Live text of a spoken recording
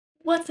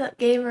What's up,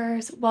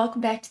 gamers?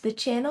 Welcome back to the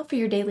channel for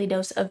your daily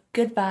dose of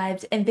good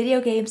vibes and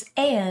video games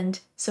and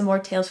some more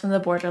tales from the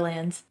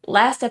Borderlands.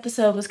 Last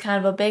episode was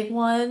kind of a big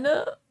one.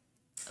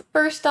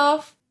 First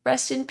off,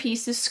 rest in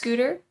peace to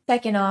Scooter.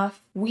 Second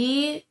off,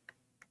 we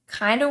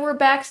kind of were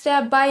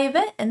backstabbed by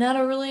Yvette and I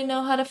don't really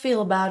know how to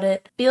feel about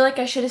it. Feel like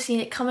I should have seen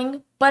it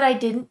coming, but I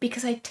didn't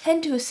because I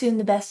tend to assume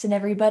the best in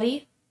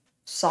everybody.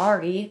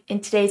 Sorry. In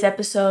today's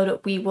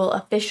episode, we will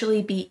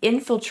officially be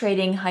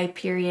infiltrating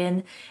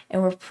HYPERION,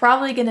 and we're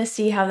probably going to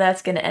see how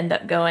that's going to end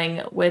up going,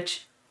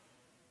 which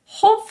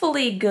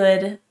hopefully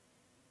good,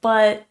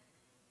 but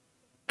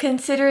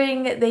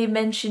considering they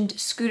mentioned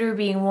Scooter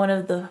being one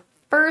of the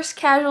first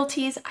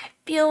casualties, I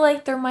feel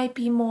like there might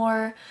be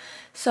more,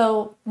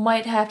 so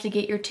might have to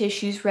get your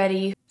tissues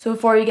ready. So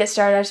before we get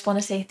started, I just want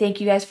to say thank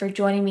you guys for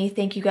joining me.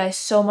 Thank you guys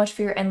so much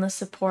for your endless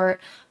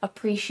support.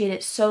 Appreciate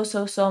it so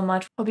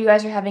much. Hope you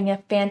guys are having a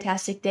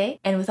fantastic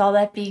day. And with all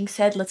that being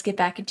said, let's get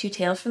back into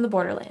Tales from the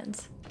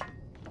Borderlands.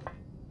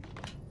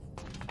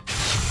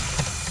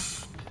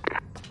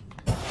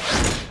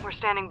 We're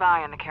standing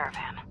by in the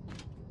caravan.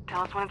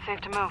 Tell us when it's safe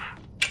to move.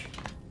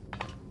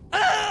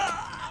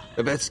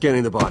 Yvette's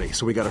scanning the body,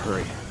 so we gotta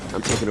hurry.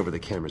 I'm taking over the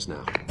cameras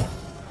now.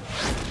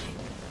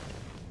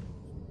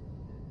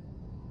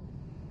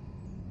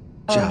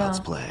 Child's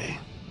play.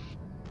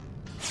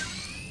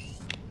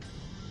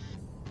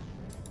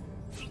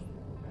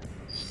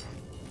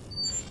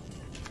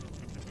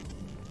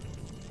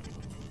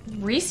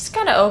 Reese is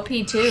kind of OP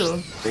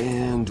too.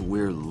 And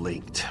we're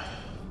linked.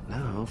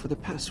 Now for the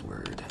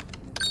password.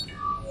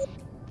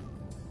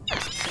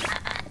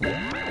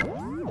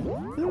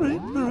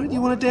 Alright,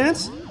 you wanna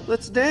dance?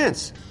 Let's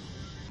dance.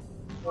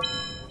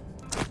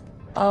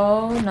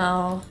 Oh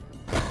no.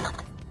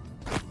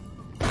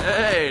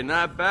 Hey,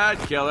 not bad,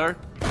 killer.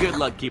 Good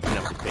luck keeping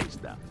up the pace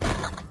now.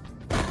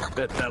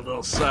 Bet that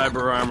little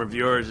cyber arm of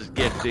yours is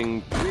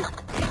getting pretty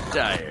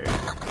tired.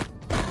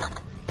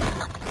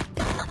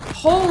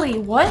 Holy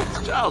what?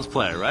 It's child's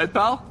play, right,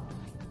 pal?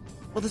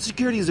 Well, the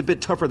security is a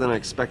bit tougher than I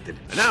expected.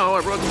 And now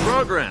I wrote the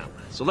program,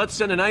 so let's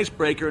send an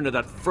icebreaker into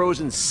that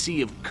frozen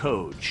sea of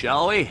code,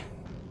 shall we?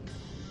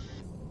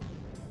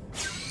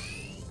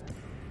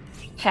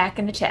 Hack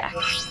and attack.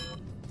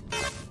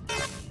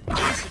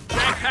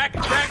 Hack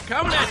attack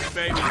coming at you,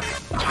 baby.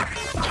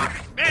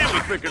 Man, we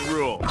freaking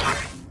rule.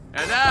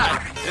 And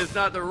that is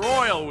not the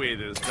royal we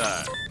this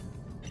time.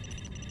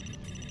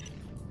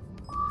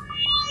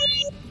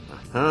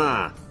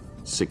 Aha.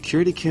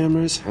 Security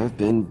cameras have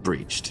been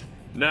breached.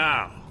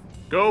 Now,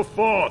 go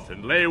forth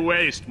and lay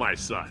waste, my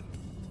son.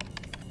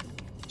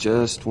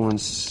 Just one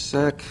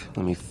sec.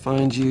 Let me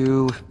find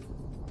you.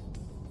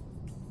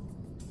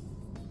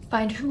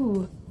 Find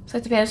who?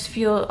 Select the panels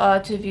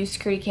to view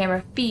security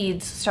camera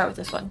feeds. Start with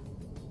this one.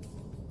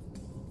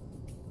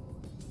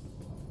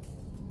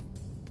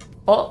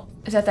 Oh,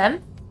 is that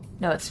them?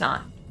 No, it's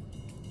not.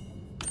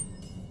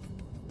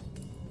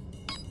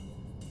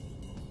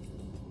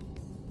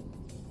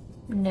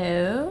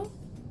 No.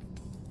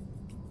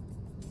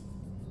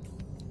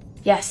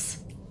 Yes.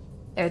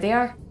 There they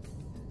are.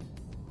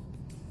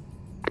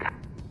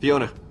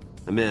 Fiona,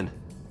 I'm in.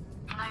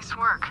 Nice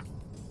work.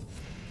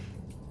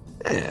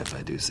 If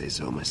I do say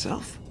so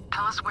myself.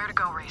 Tell us where to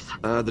go, Reese.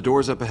 The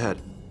door's up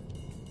ahead.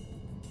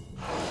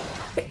 Oh,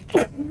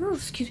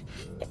 excuse me.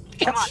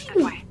 Come on,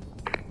 this way.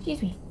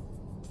 Excuse me.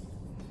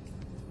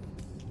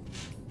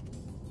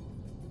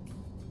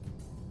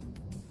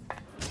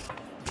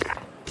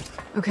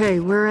 Okay,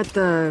 we're at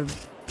the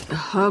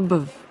hub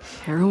of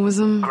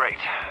heroism. Great.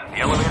 The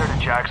elevator to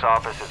Jack's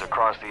office is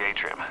across the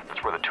atrium.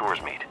 That's where the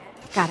tours meet.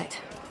 Got it.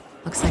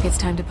 Looks like it's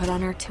time to put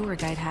on our tour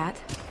guide hat.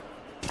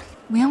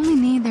 We only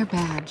need their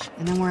badge,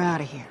 and then we're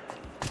out of here.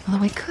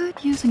 Although I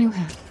could use a new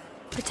hat.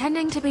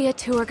 Pretending to be a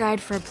tour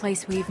guide for a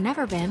place we've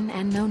never been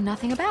and know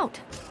nothing about.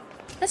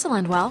 This'll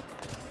end well.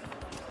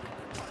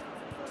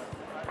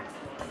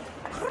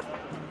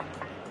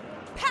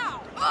 Pow!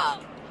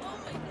 Oh! Oh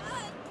my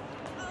god!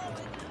 Oh my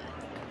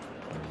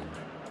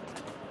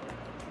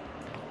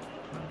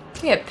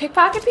god! Yeah,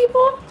 pickpocket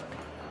people?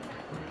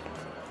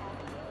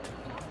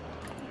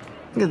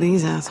 Look at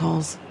these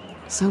assholes.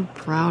 So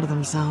proud of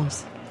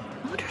themselves.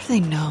 I wonder if they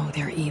know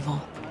they're evil.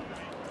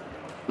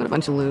 What a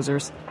bunch of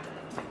losers.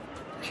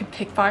 Can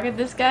pickpocket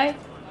this guy?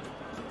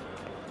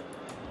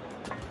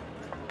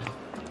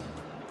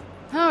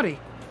 Howdy.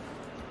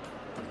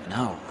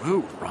 No,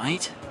 rude,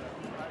 right?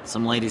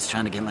 Some lady's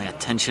trying to get my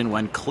attention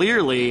when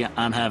clearly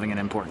I'm having an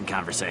important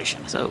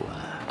conversation. So,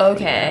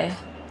 Okay.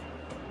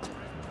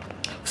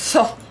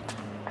 So.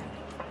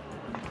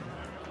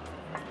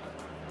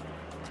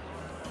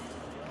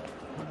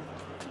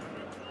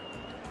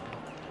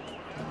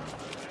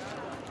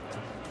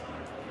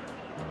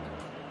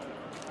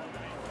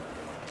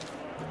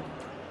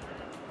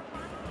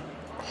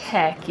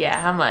 Heck yeah,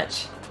 how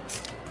much?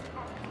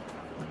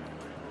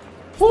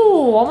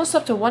 Ooh, almost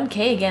up to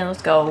 1K again,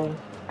 let's go.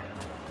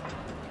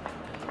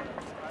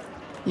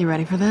 You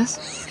ready for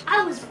this?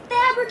 I was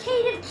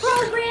fabricated,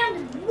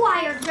 programmed, and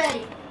wired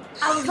ready.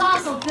 I was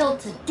also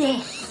built to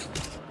dance.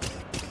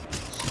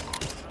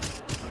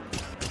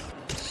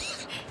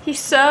 He's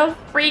so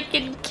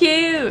freaking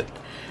cute.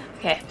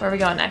 Okay, where are we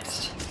going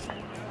next?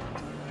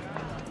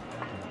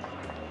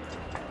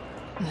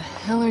 The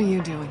hell are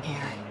you doing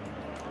here?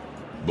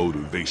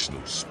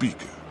 Motivational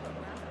speaker.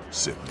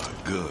 Except my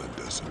gun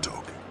does the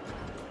talking.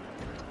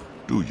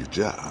 Do your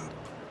job,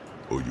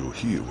 or you'll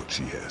hear what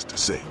she has to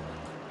say.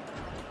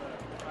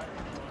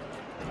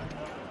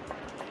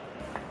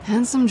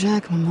 Handsome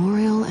Jack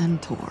Memorial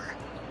and Tour.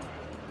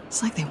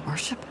 It's like they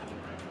worship him.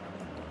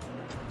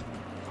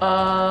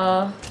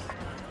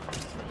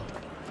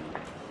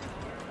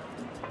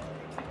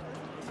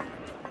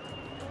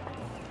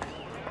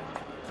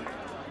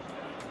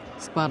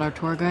 Spot our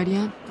tour guide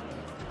yet?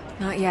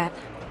 Not yet.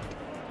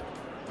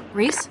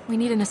 Reese, we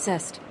need an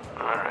assist.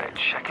 Alright,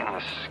 checking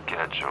the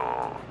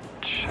schedule.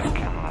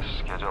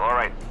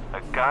 Alright,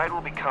 a guide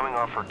will be coming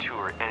off her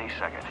tour any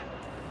second.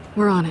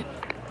 We're on it.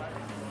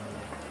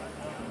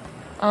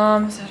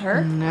 Is that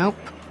her? Nope,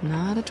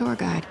 not a tour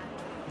guide.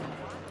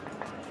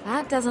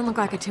 That doesn't look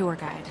like a tour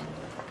guide.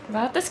 What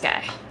about this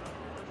guy?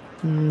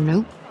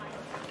 Nope.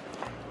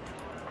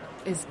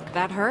 Is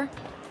that her?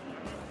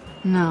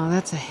 No,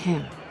 that's a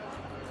him.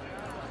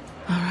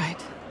 All right,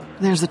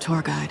 there's the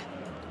tour guide.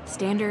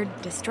 Standard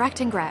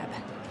distract and grab.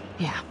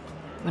 Yeah,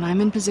 when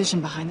I'm in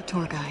position behind the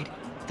tour guide,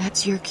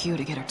 that's your cue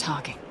to get her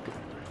talking.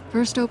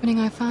 First opening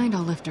I find,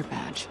 I'll lift her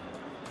badge.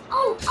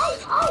 Oh!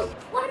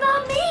 What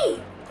about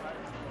me?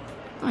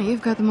 Oh,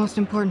 you've got the most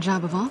important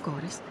job of all,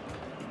 Gortys.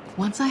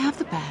 Once I have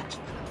the badge,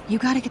 you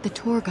gotta get the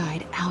tour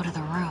guide out of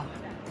the room.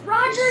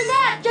 Roger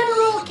that,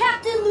 General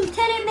Captain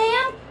Lieutenant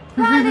Ma'am.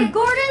 Private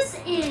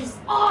Gortys is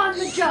on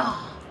the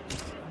job.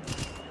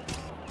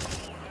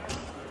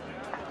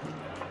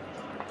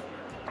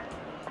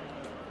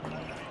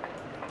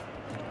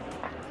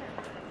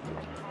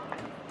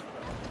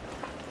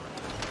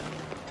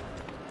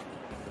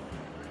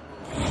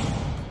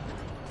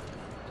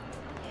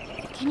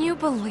 Can you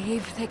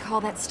believe they call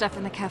that stuff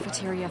in the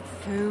cafeteria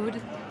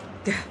food?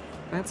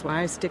 That's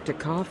why I stick to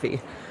coffee.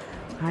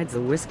 Hides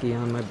the whiskey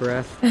on my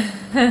breath.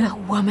 A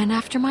woman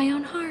after my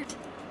own heart.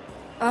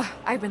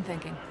 I've been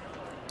thinking.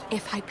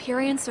 If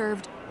Hyperion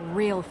served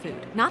real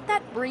food, not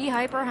that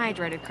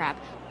re-hyperhydrated crap.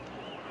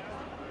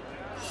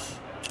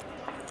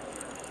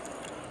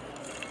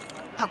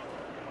 Oh,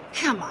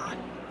 come on.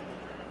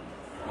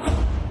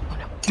 Oh,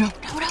 no.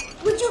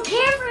 Would you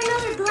care for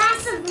another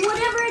glass of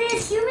whatever it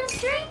is humans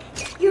drink?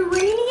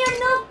 Uranium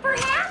milk,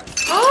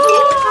 perhaps?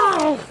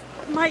 Oh!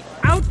 My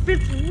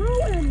outfit's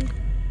ruined!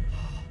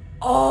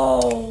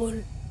 Oh.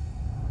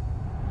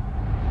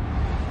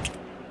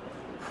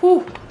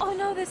 Whew. Oh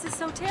no, this is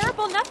so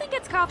terrible. Nothing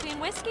gets coffee and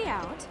whiskey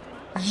out.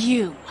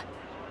 Do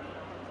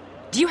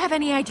you have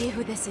any idea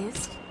who this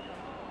is?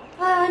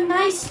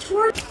 Nice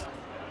tour.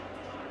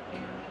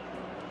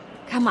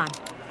 Come on,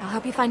 I'll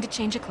help you find a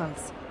change of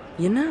clothes.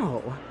 You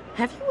know,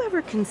 have you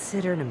ever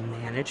considered a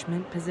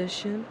management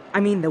position? I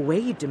mean, the way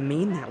you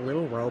demean that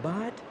little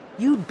robot,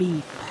 you'd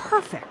be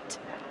perfect.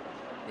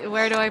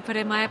 Where do I put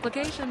in my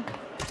application?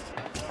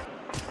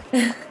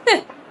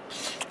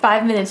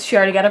 5 minutes, she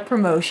already got a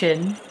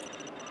promotion.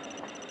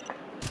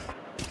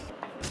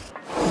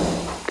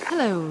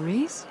 Hello,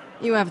 Reese.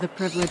 You have the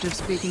privilege of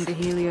speaking to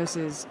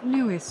Helios's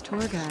newest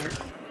tour guide.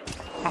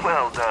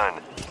 Well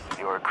done.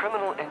 Your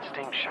criminal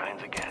instinct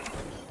shines again.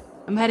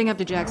 I'm heading up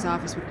to Jack's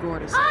office with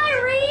Gortys.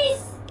 Hi,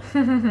 Reese!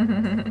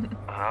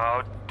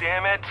 Oh,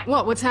 damn it.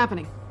 What's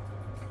happening?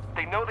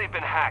 They know they've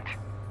been hacked.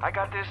 I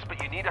got this,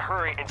 but you need to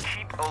hurry and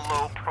keep a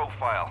low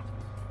profile.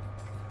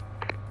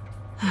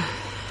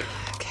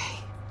 Okay.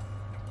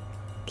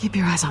 Keep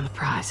your eyes on the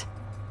prize.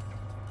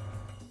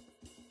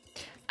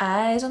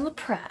 Eyes on the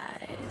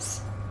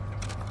prize.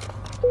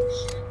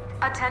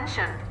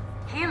 Attention.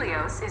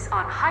 Helios is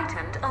on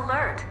heightened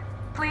alert.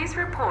 Please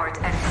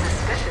report any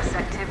suspicious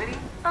activity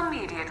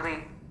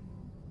immediately.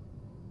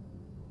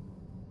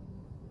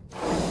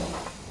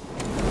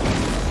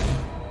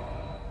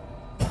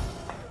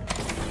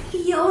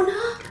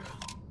 Fiona?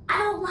 I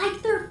don't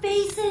like their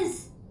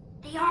faces.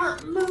 They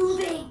aren't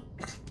moving.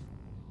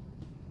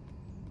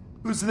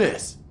 Who's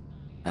this?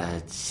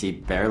 She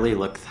barely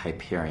looks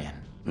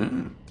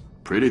Hyperion.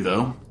 Pretty,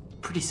 though.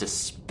 Pretty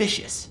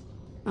suspicious.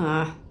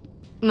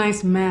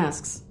 Nice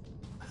masks.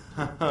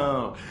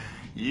 Oh,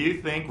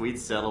 you think we'd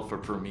settle for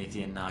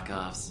Promethean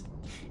knockoffs?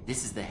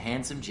 This is the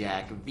Handsome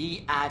Jack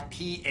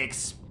VIP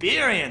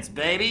experience,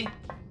 baby!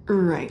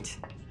 Right.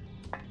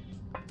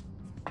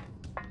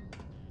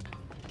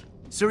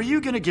 So are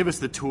you gonna give us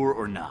the tour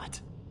or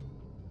not?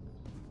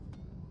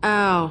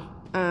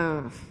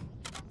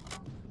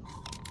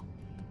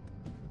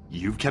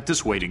 You've kept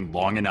us waiting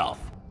long enough.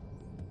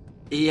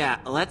 Yeah,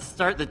 let's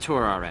start the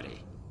tour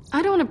already.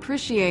 I don't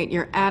appreciate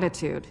your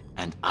attitude.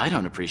 And I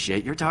don't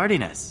appreciate your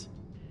tardiness.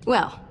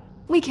 Well,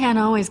 we can't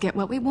always get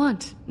what we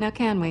want, now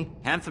can we?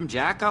 Handsome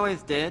Jack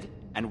always did,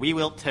 and we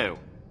will too.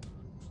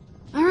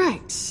 All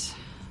right.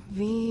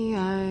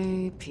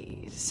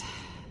 VIPs.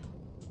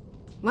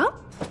 Well,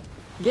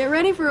 get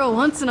ready for a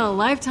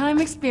once-in-a-lifetime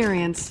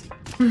experience.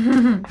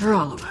 For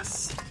all of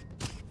us.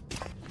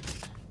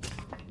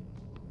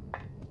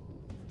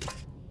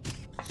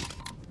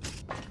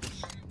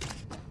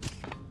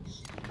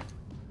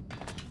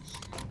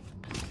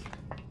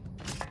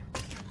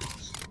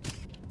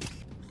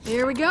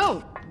 Here we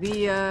go.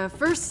 The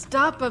first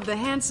stop of the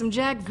Handsome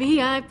Jack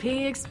VIP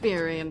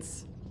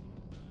experience.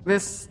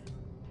 This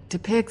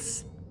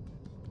depicts...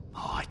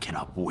 Oh, I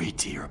cannot wait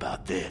to hear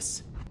about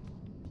this.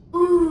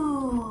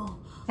 Ooh.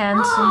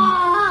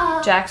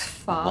 Handsome Jack's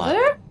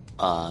father?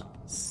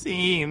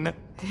 Scene.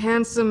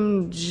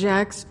 Handsome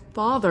Jack's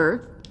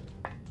father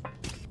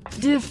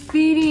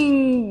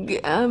defeating,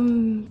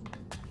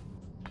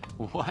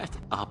 What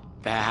a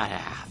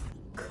badass.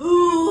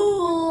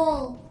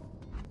 Cool.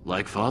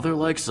 Like father,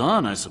 like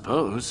son, I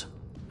suppose.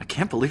 I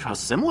can't believe how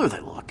similar they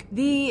look.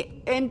 the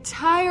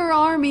entire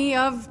army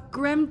of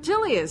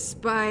Gremtilius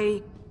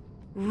by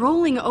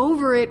rolling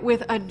over it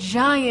with a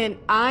giant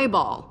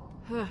eyeball.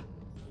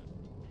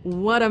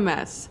 What a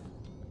mess.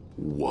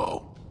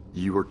 Whoa.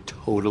 You are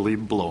totally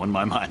blowing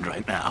my mind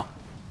right now.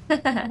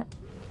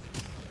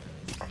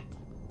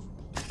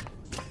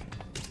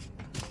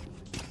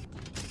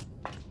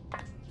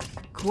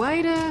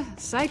 Quite a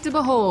sight to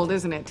behold,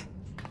 isn't it?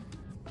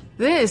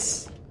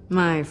 This,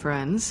 my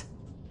friends,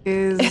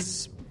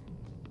 is...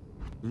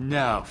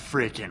 No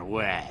freaking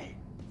way.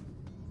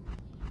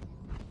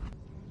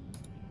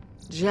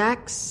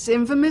 Jack's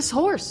infamous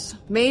horse,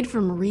 made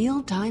from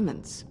real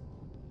diamonds.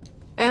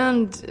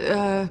 And,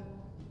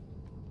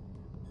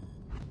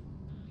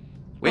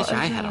 Wish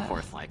I had a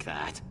horse like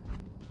that.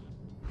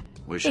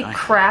 Wish It I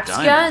craps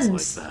had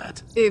diamonds guns. like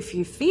that. if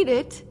you feed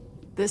it,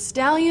 the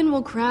stallion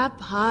will crap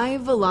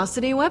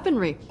high-velocity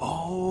weaponry.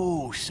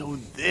 Oh, so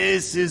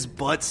this is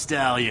Butt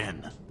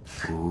Stallion.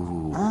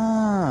 Ooh.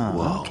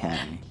 Oh, okay.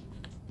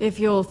 If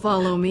you'll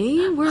follow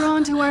me, we're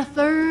on to our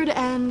third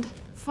and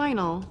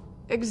final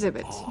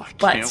exhibit. Oh, I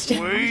Butt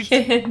can't wait.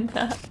 stallion.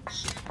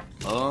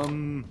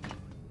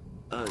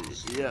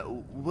 Yeah,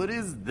 what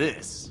is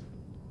this?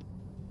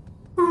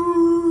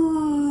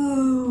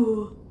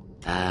 Ooh.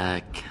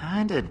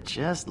 Kinda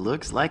just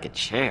looks like a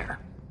chair.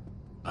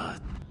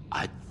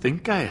 I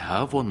think I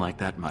have one like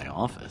that in my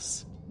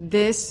office.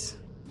 This,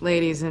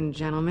 ladies and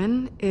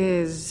gentlemen,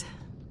 is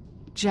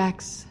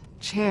Jack's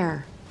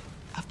chair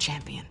of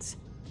champions.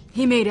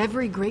 He made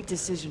every great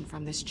decision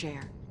from this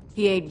chair.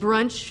 He ate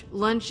brunch,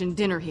 lunch, and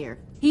dinner here.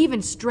 He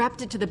even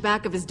strapped it to the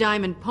back of his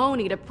diamond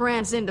pony to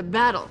prance into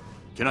battle.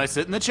 Can I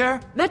sit in the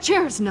chair? That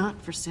chair is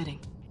not for sitting.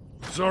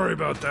 Sorry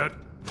about that.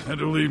 Had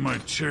to leave my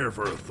chair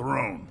for a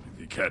throne,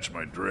 if you catch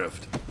my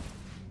drift.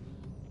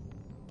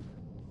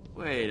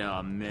 Wait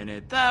a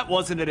minute, that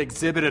wasn't an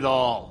exhibit at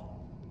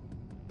all.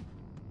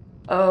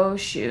 Oh,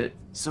 shoot.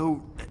 So,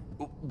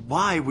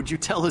 why would you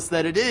tell us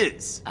that it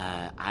is?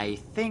 I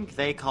think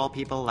they call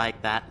people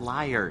like that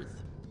liars.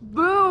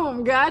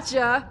 Boom!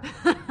 Gotcha!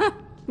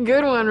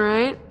 Good one,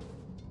 right?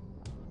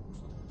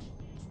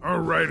 All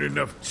right,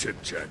 enough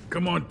chit-chat.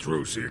 Come on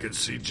through so you can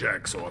see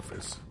Jack's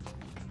office.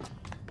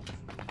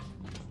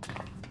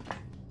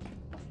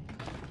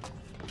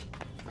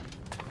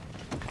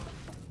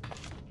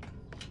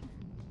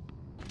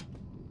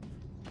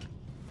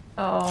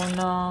 Oh,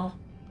 no.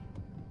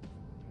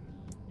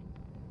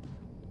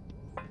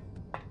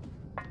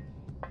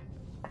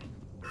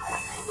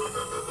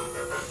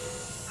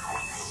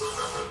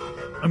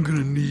 I'm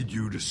gonna need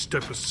you to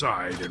step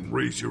aside and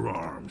raise your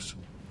arms.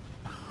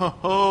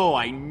 Oh,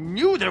 I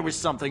knew there was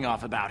something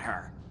off about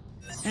her.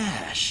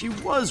 Yeah, she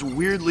was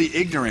weirdly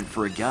ignorant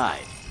for a guy.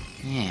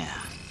 Yeah,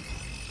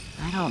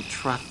 I don't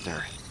trust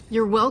her.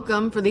 You're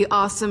welcome for the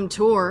awesome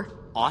tour.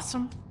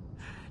 Awesome?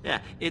 Yeah,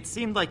 it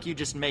seemed like you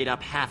just made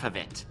up half of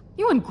it.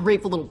 You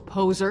ungrateful little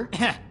poser.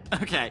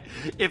 Okay,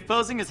 if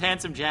posing as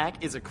Handsome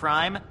Jack is a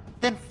crime,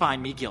 then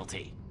find me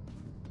guilty.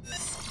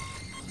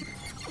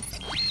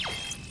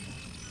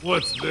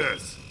 What's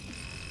this?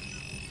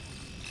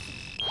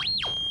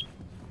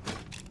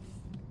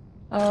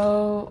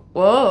 Oh,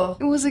 whoa.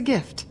 It was a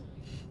gift.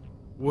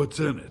 What's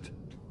in it?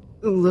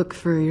 Look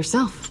for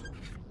yourself.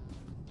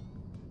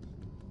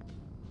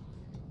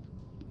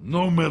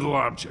 No metal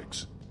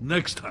objects.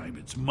 Next time,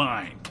 it's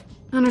mine.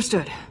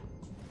 Understood.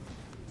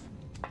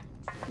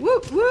 Woo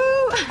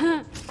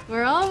woo!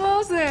 We're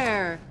almost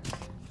there.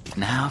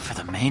 Now for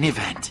the main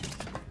event.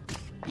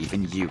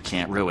 Even you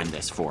can't ruin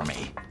this for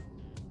me.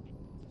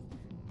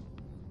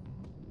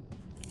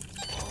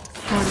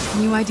 Guys,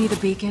 can you ID the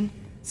beacon?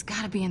 It's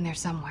gotta be in there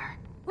somewhere.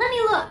 Let me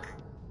look.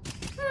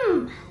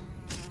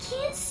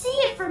 Can't see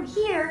it from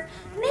here.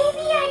 Maybe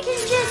I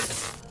can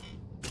just...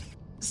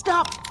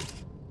 Stop!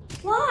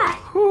 Why?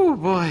 Oh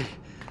boy.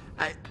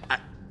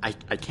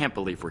 I can't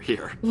believe we're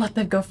here. Let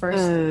them go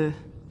first.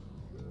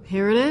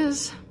 Here it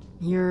is.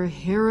 Your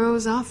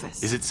hero's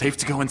office. Is it safe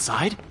to go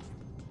inside?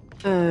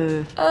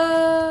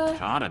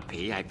 Gotta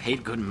be. I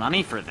paid good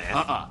money for this.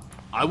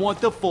 I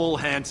want the full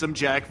Handsome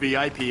Jack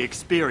VIP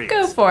experience.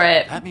 Go for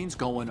it. That means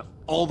going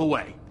all the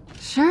way.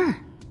 Sure.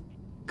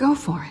 Go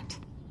for it.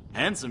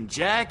 Handsome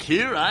Jack,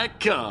 here I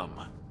come.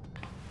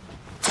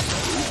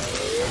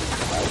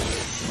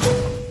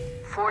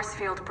 Force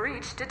field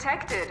breach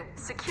detected.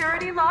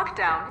 Security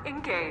lockdown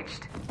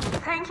engaged.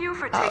 Thank you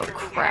for taking the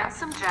crap.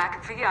 Handsome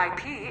Jack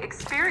VIP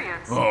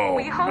experience. Oh,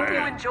 We hope you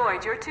man.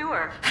 enjoyed your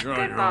tour. You're on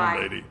your Goodbye.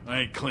 own, lady. I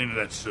ain't cleaning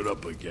that shit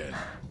up again.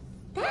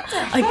 That's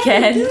a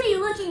Again. heavy-duty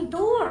looking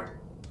door.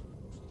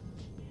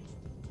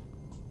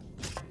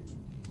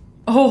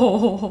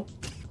 Oh.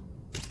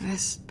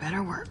 This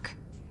better work.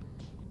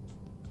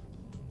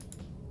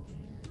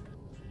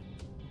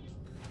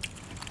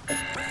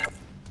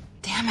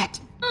 Damn it.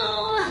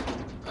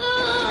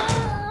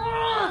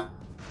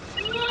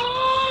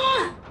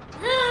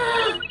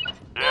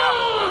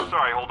 Yeah,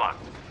 sorry, hold on.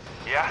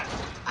 Yeah?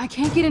 I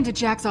can't get into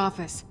Jack's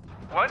office.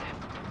 What?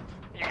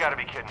 You gotta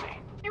be kidding me.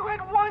 You had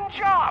one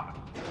job!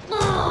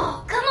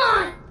 Oh, come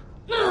on!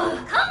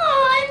 Come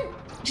on!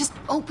 Just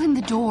open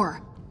the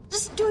door.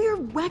 Just do your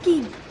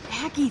wacky,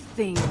 hacky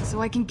thing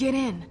so I can get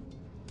in.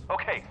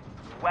 Okay,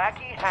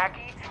 wacky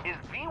hacky is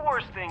the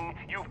worst thing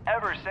you've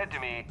ever said to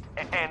me,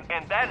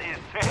 and that is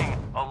saying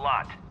a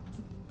lot.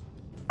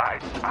 I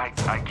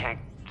can't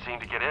seem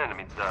to get in. I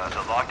mean, the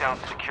lockdown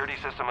security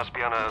system must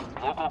be on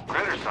a local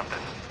grid or something.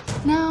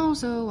 Now,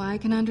 so I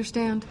can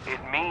understand.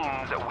 It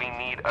means that we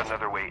need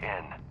another way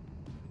in.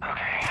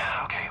 Okay,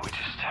 I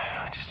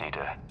just need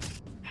to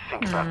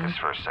think about this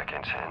for a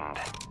second, and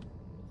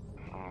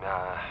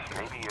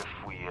maybe if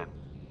we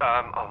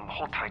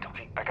hold tight.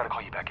 Okay, I gotta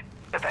call you back.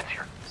 That's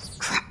here.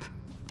 Crap.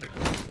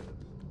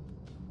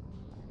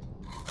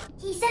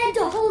 He said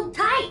to hold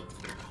tight.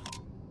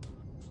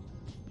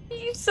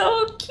 He's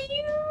so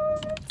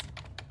cute.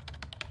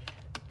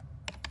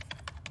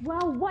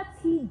 Well,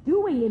 what's he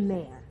doing in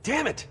there?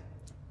 Damn it!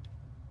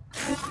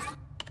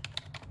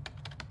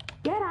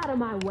 Get out of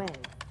my way.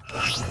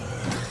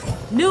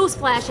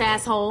 Newsflash,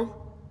 asshole.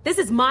 This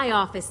is my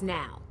office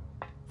now.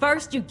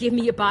 First you give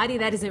me a body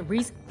that isn't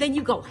Reese, then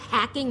you go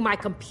hacking my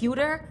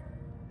computer?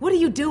 What are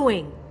you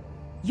doing?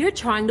 You're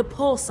trying to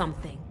pull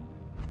something.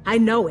 I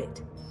know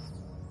it.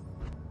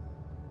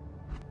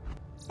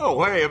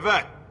 Oh, hey,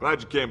 Yvette.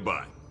 Glad you came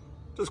by.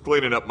 Just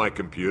cleaning up my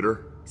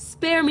computer.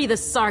 Spare me the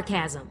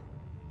sarcasm.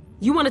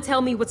 You want to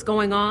tell me what's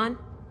going on?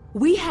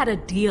 We had a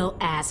deal,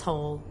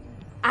 asshole.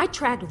 I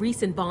tracked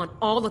Reese and Vaughn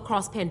all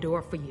across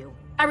Pandora for you.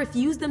 I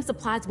refused them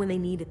supplies when they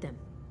needed them.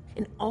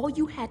 And all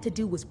you had to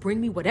do was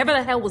bring me whatever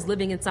the hell was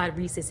living inside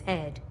Reese's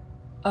head.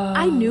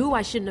 I knew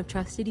I shouldn't have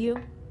trusted you.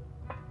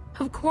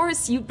 Of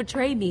course you'd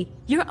betray me.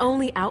 You're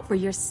only out for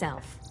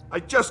yourself. I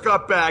just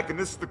got back, and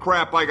this is the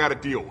crap I gotta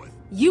deal with.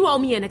 You owe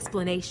me an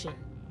explanation.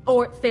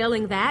 Or,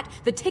 failing that,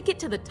 the ticket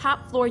to the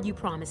top floor you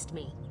promised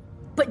me.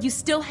 But you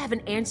still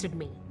haven't answered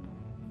me.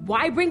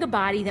 Why bring a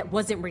body that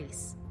wasn't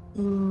Reese?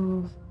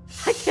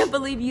 I can't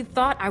believe you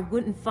thought I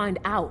wouldn't find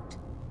out.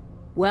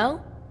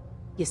 Well,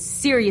 you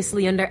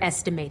seriously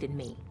underestimated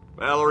me.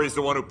 Mallory's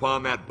the one who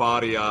pawned that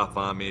body off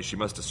on me. She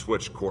must have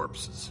switched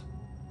corpses.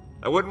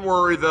 I wouldn't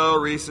worry, though.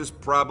 Reese is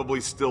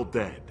probably still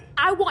dead.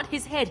 I want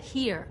his head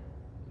here.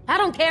 I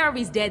don't care if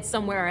he's dead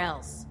somewhere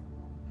else.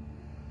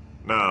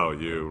 No,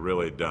 you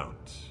really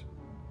don't.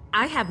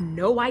 I have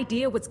no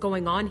idea what's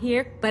going on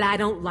here, but I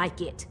don't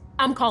like it.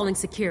 I'm calling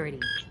security.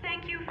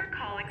 Thank you for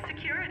calling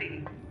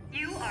security.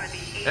 You are the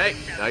Hey,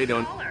 how you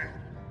doing?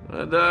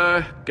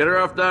 I'd, get her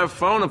off that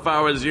phone if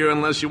I was you,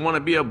 unless you want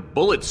to be a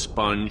bullet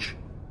sponge.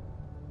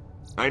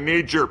 I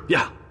need your...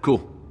 Yeah,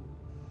 cool.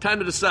 Time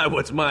to decide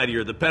what's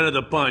mightier, the pen or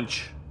the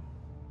punch.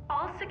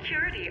 All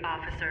security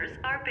officers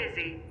are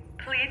busy.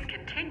 Please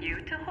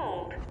continue to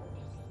hold.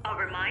 A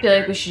reminder, I feel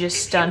like we should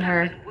just stun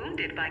her.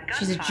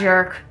 She's a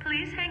jerk.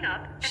 Please hang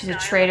up. She's a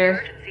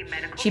traitor.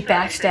 She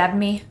backstabbed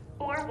me.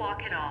 Or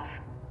walk it off.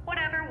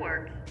 Whatever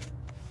works.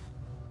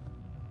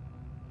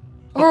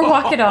 Or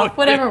walk it off.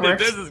 Whatever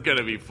works. This is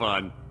gonna be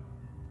fun.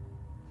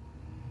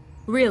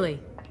 Really?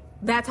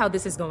 That's how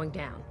this is going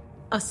down.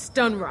 A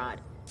stun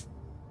rod.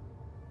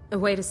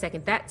 Wait a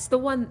second, that's the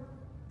one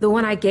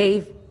I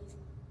gave...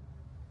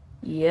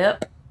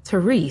 Yep. To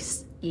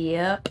Reese.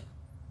 Yep.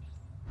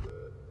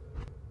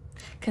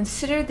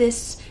 Consider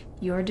this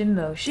your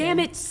demotion. Damn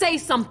it, say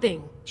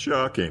something!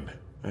 Shocking.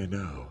 I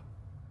know.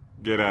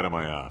 Get out of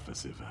my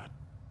office, Yvette.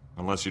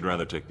 Unless you'd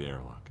rather take the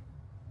airlock.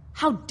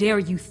 How dare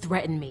you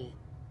threaten me?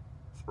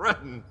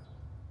 Threaten?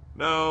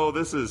 No,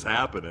 this is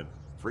happening.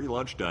 Free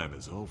lunchtime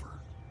is over.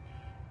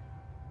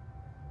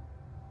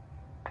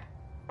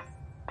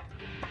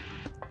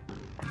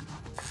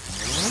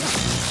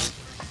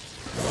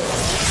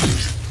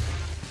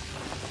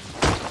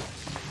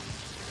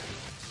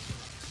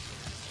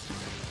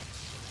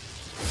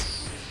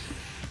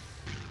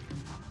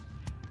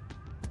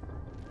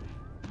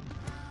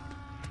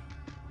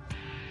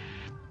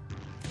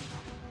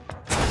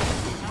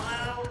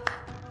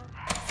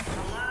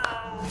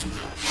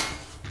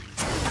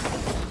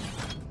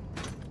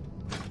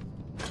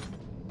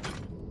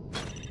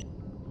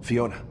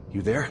 Fiona,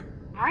 you there?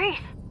 Reese,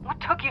 what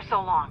took you so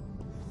long?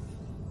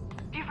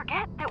 Do you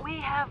forget that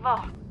we have,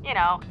 a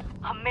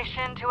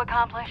mission to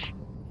accomplish?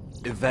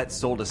 Yvette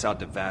sold us out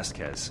to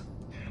Vasquez.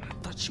 I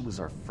thought she was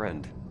our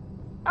friend.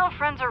 Oh,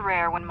 friends are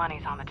rare when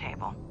money's on the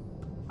table.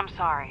 I'm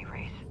sorry,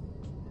 Reese.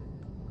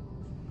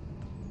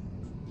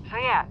 So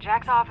yeah,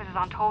 Jack's office is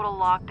on total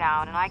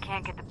lockdown and I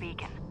can't get the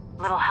beacon.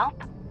 Little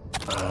help?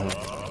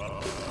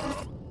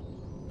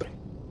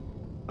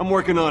 I'm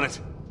working on it.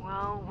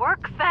 Well,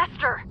 work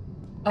faster.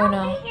 Oh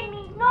no. Beacon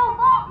means no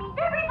vault, means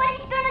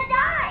everybody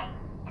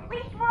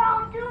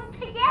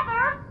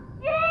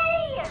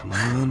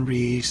Come on,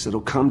 Reese, it'll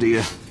come to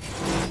you.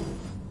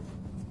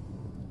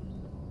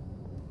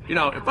 You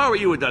know, if I were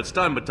you with that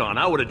stun baton,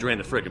 I would have drained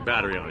the frickin'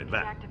 battery on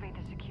Yvette.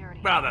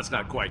 Well, that's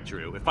not quite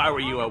true. If I were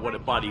you, I would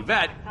have bought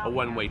Yvette a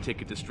one-way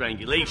ticket to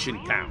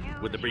Strangulation Town,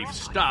 with a brief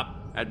stop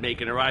at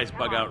making her eyes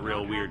bug out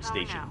real weird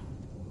station.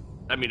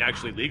 I mean,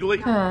 actually legally?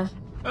 Huh.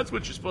 That's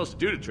what you're supposed to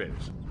do to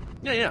traitors.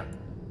 Yeah.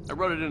 I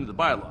wrote it into the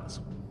bylaws.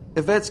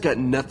 Yvette's got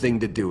nothing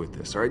to do with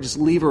this, alright? Just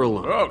leave her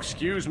alone. Oh,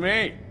 excuse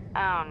me.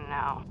 Oh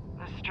no,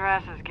 the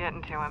stress is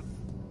getting to him.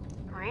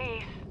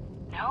 Reese,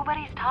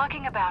 nobody's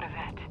talking about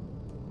Yvette.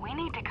 We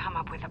need to come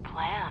up with a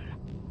plan.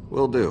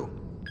 Will do.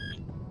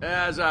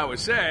 As I was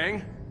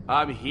saying,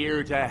 I'm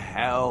here to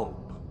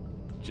help.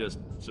 Just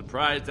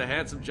surprised a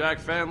handsome Jack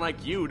fan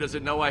like you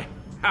doesn't know I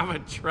have a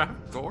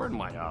trap door in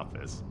my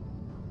office.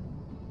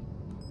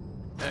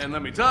 And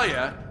let me tell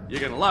you, you're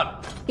gonna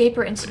love it.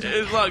 Gaper Institute.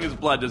 As long as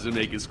blood doesn't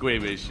make you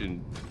squeamish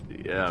and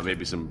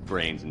maybe some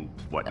brains and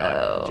whatnot.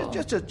 Oh.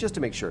 Just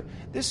to make sure,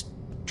 this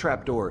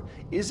trapdoor,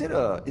 is it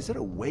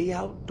a way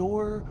out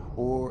door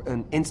or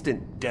an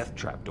instant death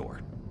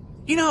trapdoor?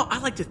 You know, I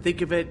like to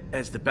think of it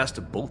as the best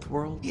of both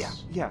worlds.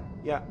 Yeah.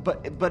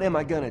 But am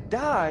I gonna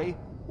die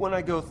when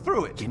I go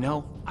through it? You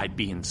know, I'd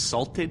be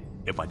insulted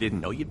if I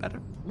didn't know you better.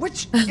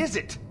 Which is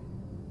it?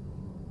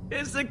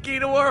 It's the key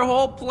to our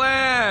whole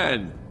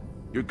plan.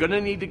 You're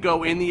gonna need to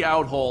go in the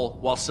out hole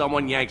while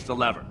someone yanks the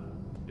lever.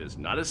 It's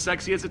not as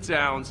sexy as it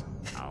sounds.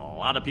 A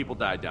lot of people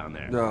died down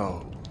there.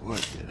 No,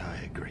 what did I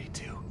agree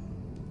to?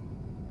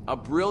 A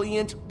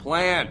brilliant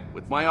plan.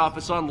 With my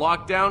office on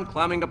lockdown,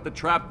 climbing up the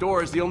trap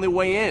door is the only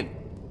way in.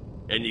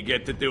 And you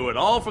get to do it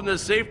all from the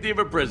safety of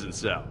a prison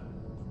cell.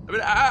 I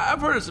mean,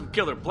 I've heard of some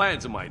killer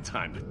plans in my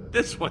time, but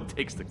this one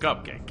takes the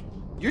cupcake.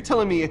 You're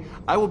telling me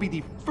I will be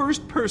the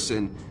first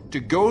person to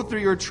go through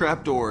your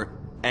trapdoor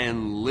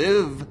and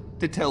live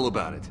to tell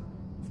about it?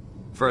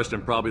 First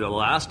and probably the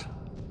last.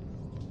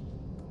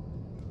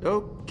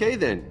 Okay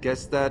then,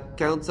 guess that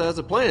counts as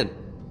a plan.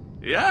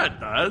 Yeah, it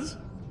does.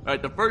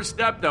 Alright, the first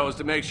step though is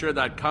to make sure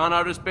that con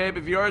artist babe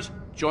of yours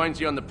joins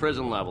you on the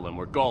prison level and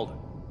we're golden.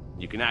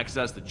 You can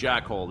access the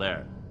jackhole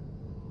there.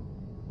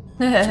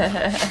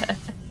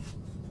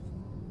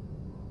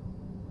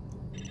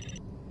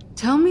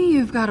 Tell me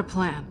you've got a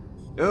plan.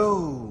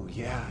 Oh,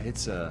 yeah,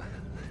 it's a...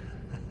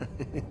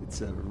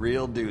 it's a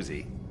real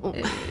doozy.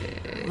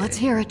 Let's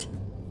hear it.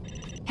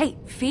 Hey,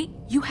 Feet,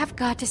 you have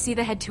got to see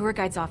the head tour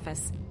guide's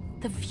office.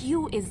 The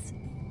view is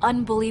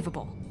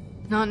unbelievable.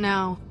 Not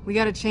now. We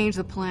gotta change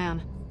the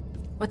plan.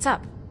 What's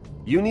up?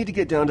 You need to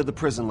get down to the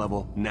prison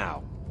level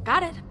now.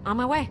 Got it. On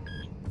my way.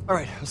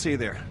 Alright, I'll see you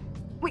there.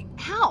 Wait,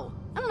 how?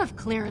 I don't have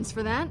clearance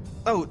for that.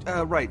 Oh,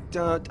 right.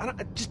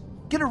 Just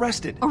get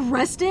arrested.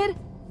 Arrested?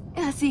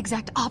 Yeah, that's the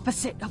exact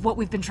opposite of what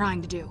we've been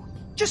trying to do.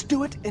 Just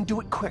do it and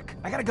do it quick.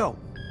 I gotta go.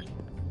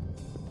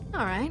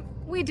 All right.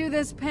 We do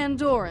this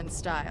Pandoran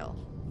style.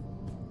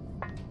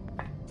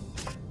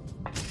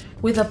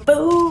 With a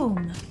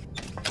boom.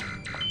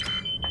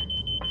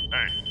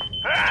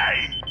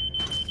 Hey!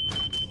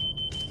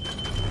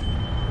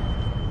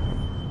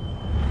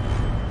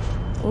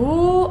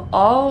 Ooh,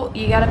 oh,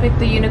 you gotta pick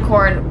the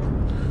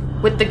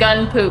unicorn with the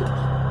gun poop.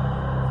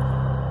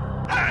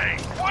 Hey,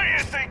 what do you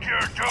think you're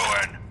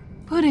doing?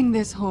 Putting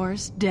this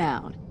horse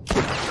down.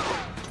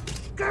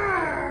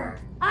 Grrr!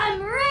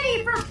 I'm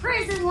ready for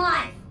prison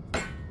life!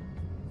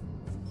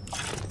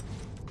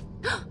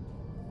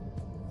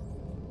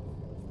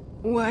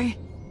 Why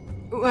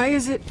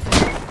is it... You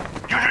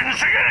didn't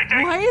see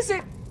anything! Why is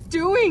it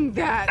doing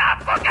that?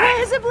 Stop looking! Why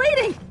is it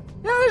bleeding?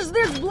 No,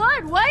 there's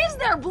blood. Why is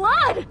there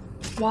blood?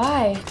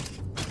 Why?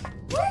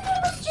 What if it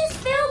was just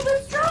filled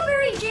with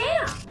strawberry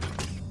jam?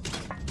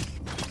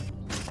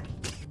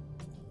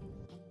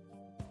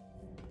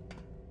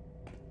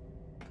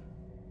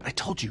 I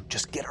told you,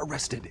 just get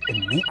arrested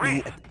and meet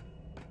me at...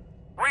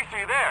 Reese, are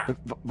you there?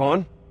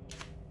 Vaughn?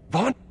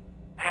 Vaughn?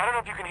 Hey, I don't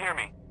know if you can hear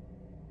me,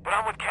 but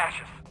I'm with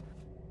Cassius.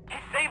 He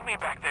saved me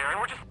back there, and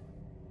we're just...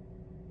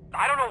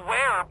 I don't know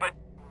where, but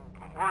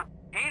we're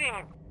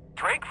eating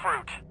Drake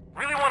fruit.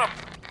 Really want to...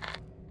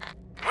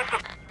 With the...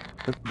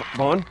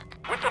 Vaughn?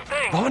 With the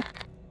thing. Vaughn?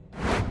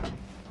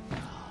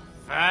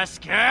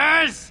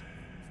 Vasquez!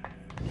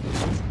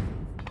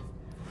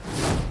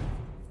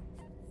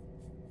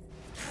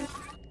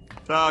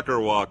 Talk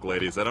or walk,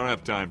 ladies. I don't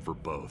have time for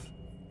both.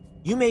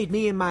 You made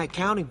me and my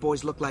accounting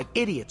boys look like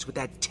idiots with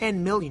that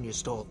 10 million you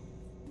stole.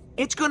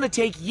 It's gonna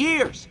take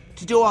years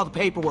to do all the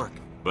paperwork.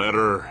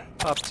 Better.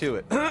 Up to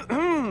it.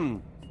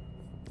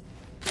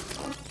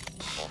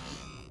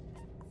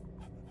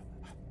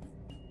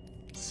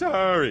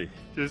 Sorry.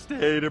 Just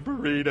ate a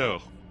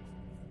burrito.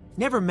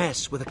 Never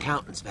mess with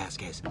accountants,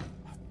 Vasquez.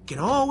 Can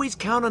always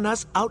count on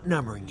us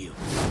outnumbering you.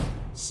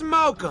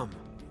 Smoke 'em!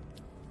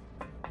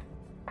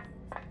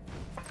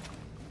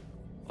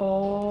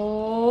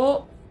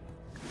 Oh.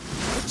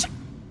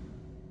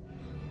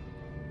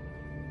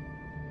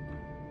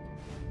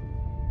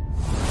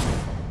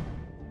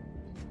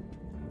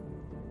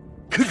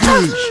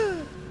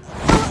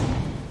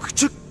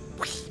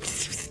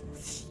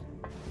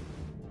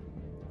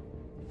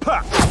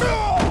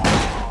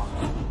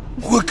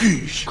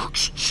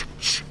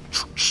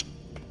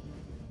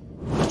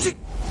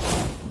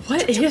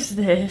 What is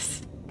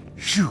this?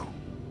 Shoo.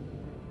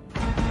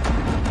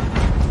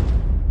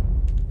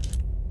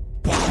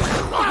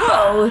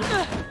 Whoa.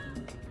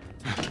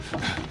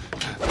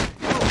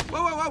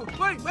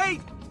 Whoa,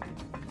 wait!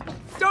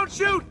 Don't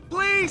shoot,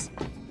 please!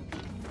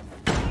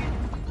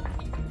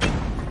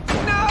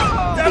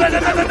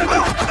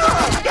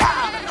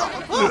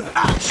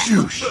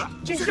 Shoosh.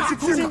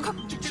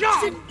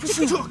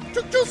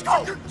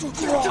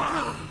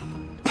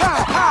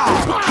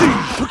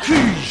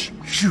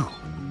 Shoo.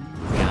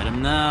 Got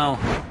him now.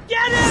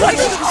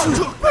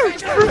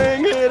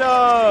 Bring it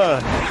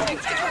on!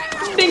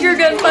 Finger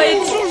gun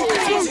fights.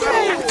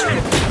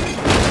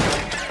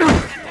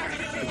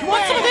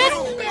 Want some of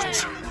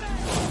this?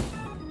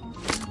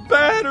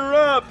 Batter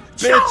up,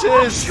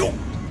 bitches!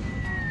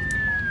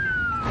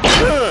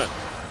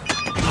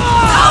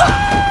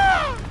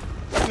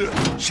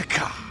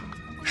 Shaka.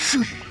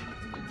 Shoo.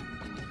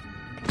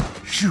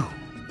 Shoo.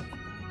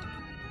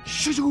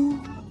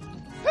 Shoo.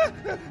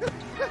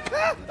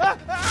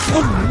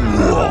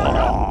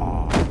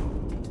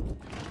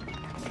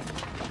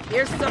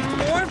 Here's some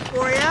more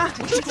for ya.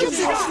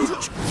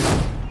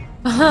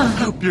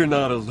 Hope you're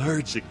not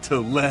allergic to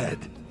lead.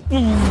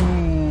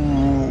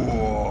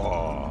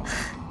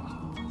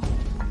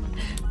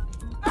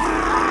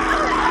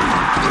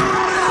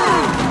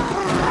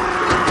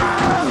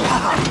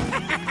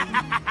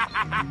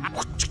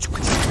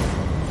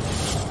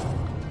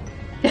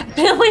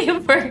 Definitely a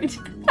bird.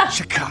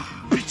 Shaka.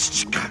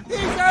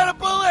 He's out of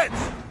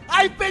bullets!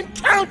 I've been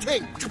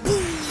counting!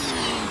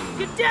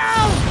 Get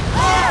down!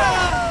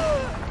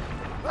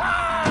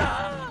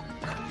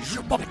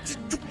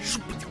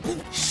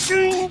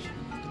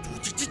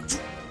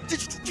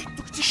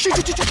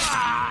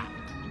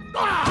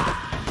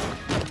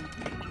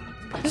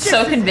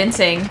 So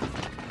convincing.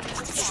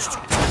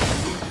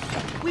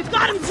 We've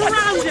got him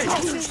surrounded!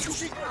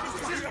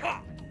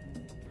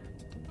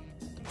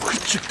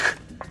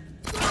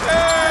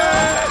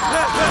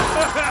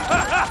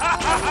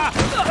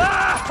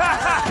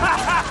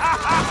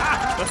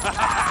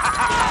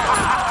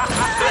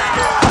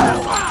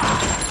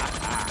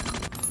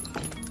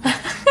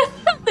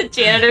 The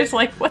janitor's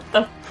like, what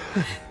the?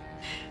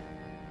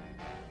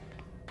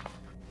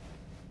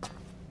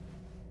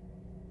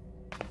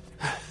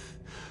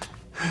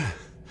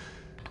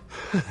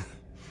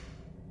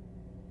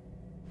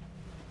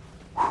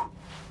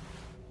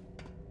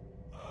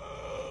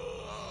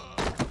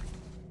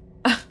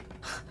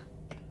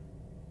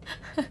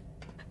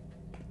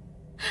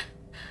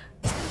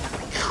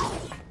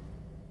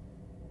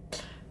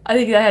 I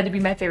think that had to be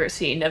my favorite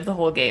scene of the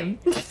whole game.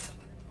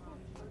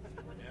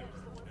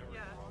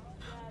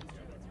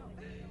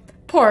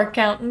 Poor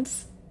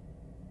accountants.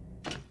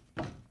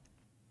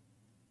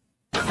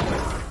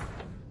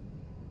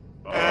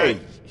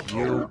 Hey,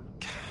 you.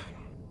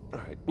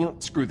 Alright,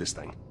 screw this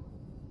thing.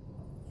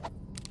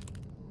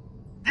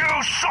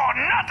 You saw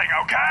nothing,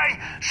 okay?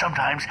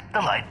 Sometimes the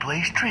light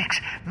plays tricks,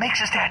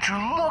 makes a statue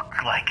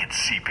look like it's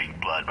seeping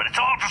blood, but it's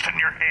all just in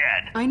your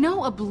head. I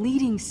know a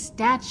bleeding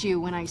statue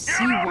when I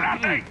see one.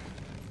 Nothing.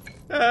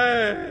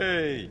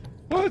 Hey,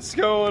 what's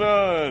going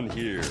on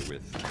here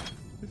with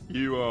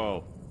you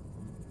all?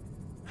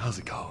 How's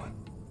it going?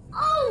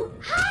 Oh,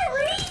 hi,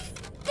 Reese!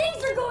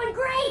 Things are going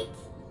great!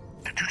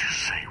 Did you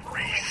just say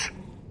Reese?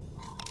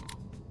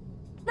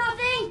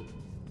 Nothing!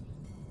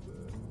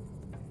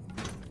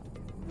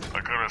 I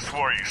could have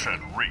swore you said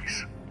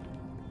Reese.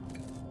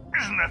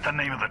 Isn't that the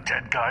name of the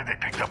dead guy they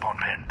picked up on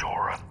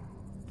Pandora?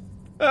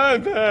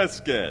 I'm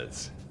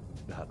Vasquez,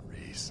 not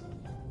Reese.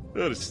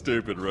 What a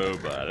stupid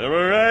robot, am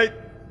I right?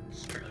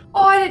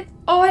 Oh,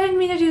 I didn't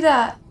mean to do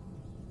that.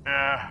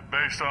 Yeah,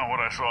 based on what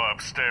I saw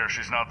upstairs,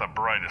 she's not the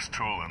brightest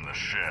tool in the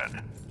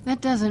shed.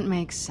 That doesn't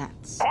make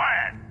sense.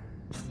 Quiet!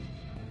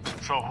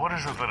 So what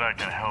is it that I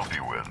can help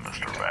you with,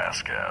 Mr.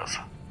 Vasquez?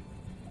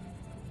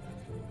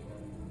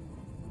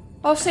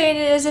 I was saying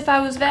it as if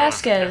I was If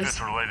Vasquez.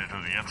 it's related to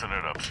the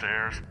incident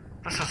upstairs,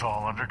 this is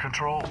all under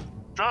control.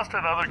 Just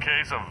another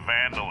case of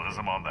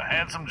vandalism on the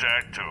Handsome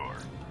Jack tour.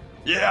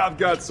 Yeah, I've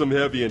got some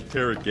heavy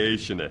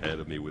interrogation ahead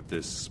of me with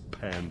this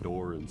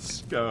Pandoran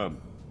scum.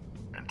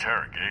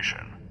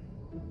 Interrogation?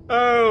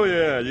 Oh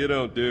yeah, you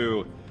don't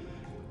do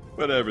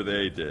whatever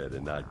they did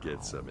and not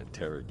get some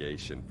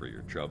interrogation for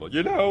your trouble.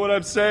 You know what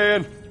I'm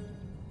saying?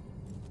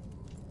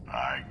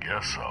 I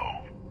guess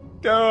so.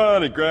 Go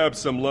on and grab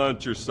some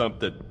lunch or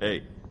something.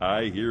 Hey,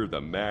 I hear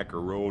the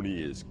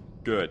macaroni is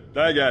good.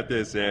 I got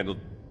this handled.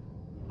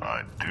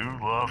 I do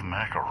love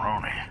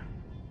macaroni.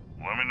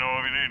 Let me know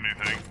if you need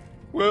anything.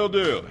 Will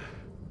do.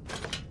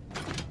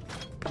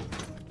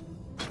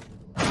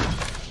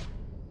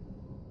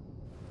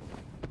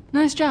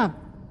 Nice job.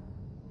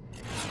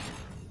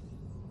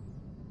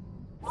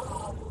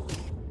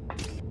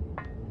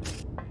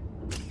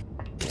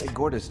 Hey,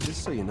 Gortys,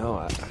 just so you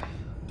know,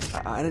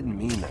 I didn't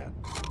mean that.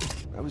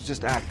 I was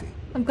just acting.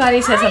 I'm glad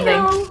he said something.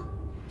 I know.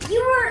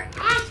 You were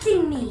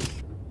acting me.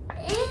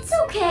 It's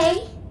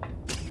okay.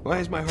 Why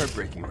is my heart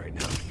breaking right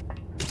now?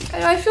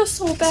 I feel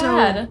so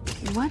bad.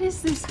 So, what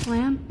is this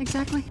plan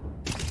exactly?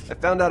 I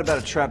found out about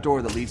a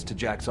trapdoor that leads to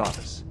Jack's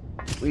office.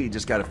 We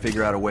just gotta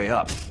figure out a way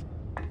up.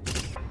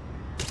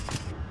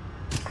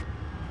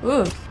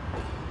 Ooh.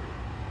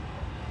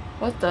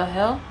 What the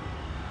hell?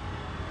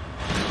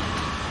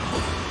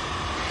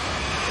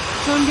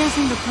 So I'm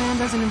guessing the plan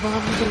doesn't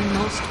involve you getting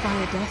mulched by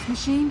a death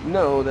machine?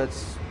 No,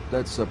 that's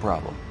a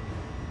problem.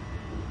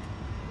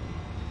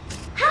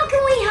 How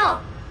can we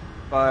help?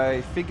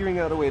 By figuring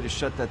out a way to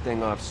shut that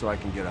thing off so I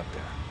can get up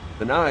there.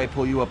 Then I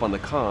pull you up on the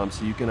comm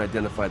so you can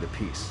identify the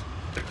piece.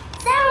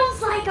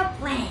 Sounds like a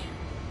plan.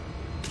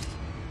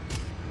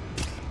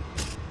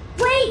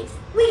 Wait!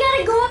 We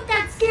gotta go up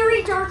that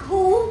scary dark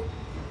hole?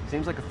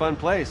 Seems like a fun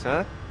place,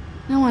 huh?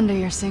 No wonder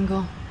you're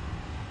single.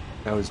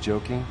 I was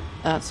joking.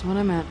 That's what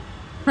I meant.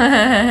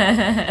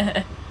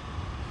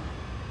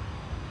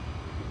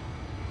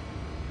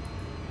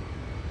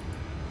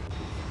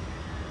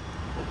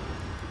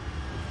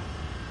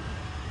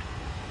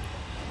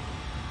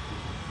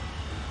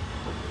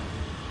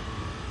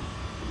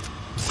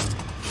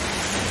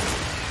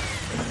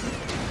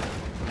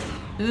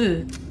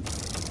 Ooh.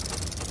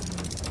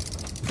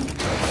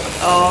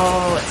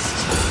 Oh,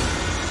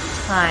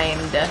 it's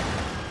timed.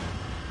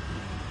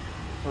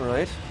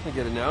 Alright, I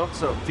get it now.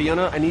 So,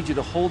 Fiona, I need you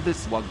to hold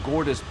this while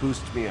Gortys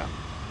boosts me up.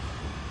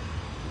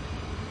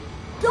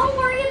 Don't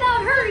worry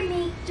about hurting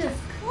me. Just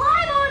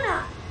climb on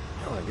up.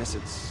 Well, I guess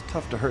it's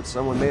tough to hurt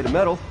someone made of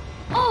metal.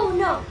 Oh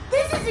no,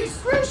 this is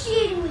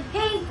excruciatingly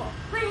painful.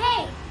 But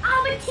hey,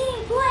 I'm a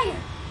team player.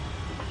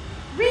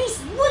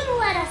 Reese wouldn't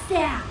let us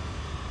down.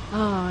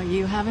 Oh,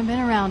 you haven't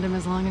been around him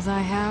as long as I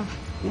have.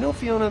 You know,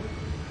 Fiona,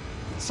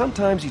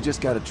 sometimes you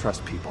just gotta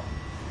trust people.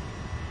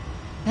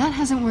 That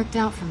hasn't worked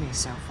out for me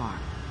so far.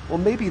 Well,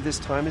 maybe this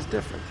time is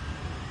different.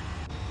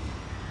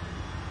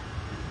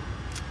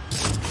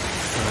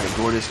 Alright,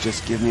 Gortys,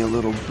 just give me a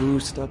little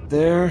boost up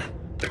there.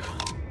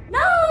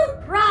 No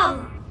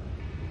problem.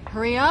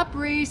 Hurry up,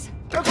 Reese.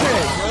 Okay.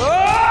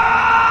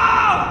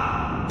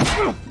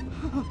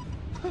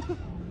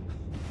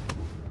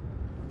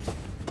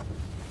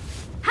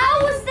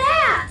 How was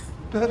that?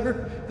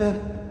 Better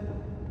than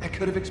I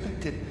could have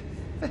expected.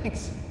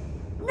 Thanks.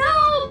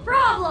 No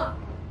problem.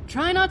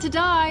 Try not to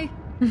die.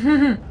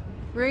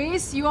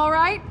 Reese, you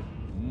alright?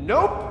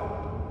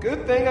 Nope.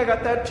 Good thing I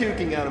got that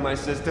puking out of my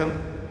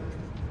system.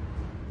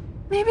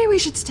 Maybe we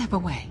should step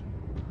away.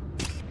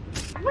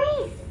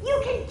 Reese,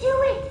 you can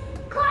do it.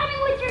 Climbing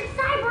with your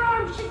cyber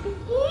arm should be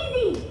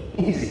easy.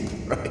 Easy,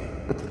 right?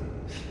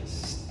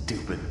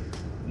 Stupid,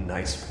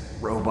 nice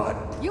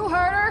robot. You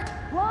heard her.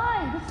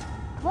 Climb.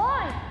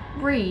 Climb.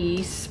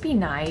 Reese, be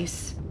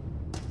nice.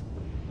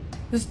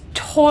 It was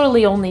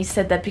totally only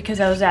said that because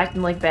I was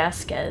acting like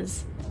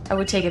Vasquez. I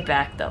would take it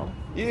back, though.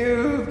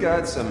 You've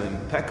got some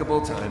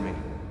impeccable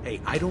timing. Hey,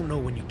 I don't know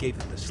when you gave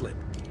them the slip,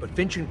 but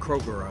Finch and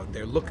Kroger are out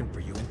there looking for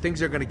you, and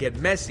things are gonna get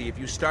messy if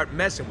you start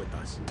messing with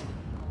us.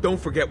 Don't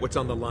forget what's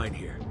on the line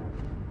here.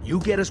 You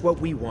get us what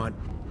we want,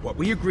 what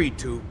we agreed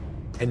to,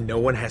 and no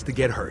one has to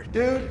get hurt.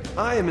 Dude,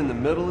 I am in the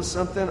middle of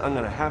something. I'm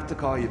gonna have to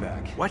call you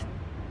back. What?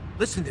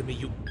 Listen to me,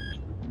 you...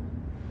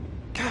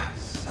 God,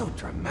 so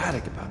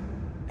dramatic about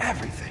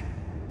everything.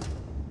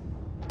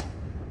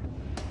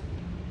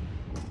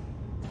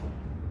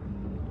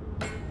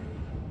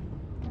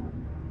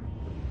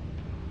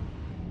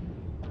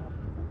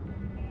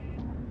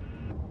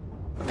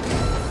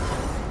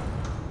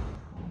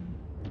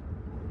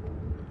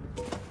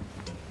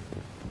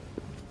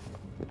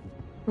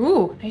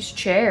 Ooh, nice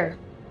chair.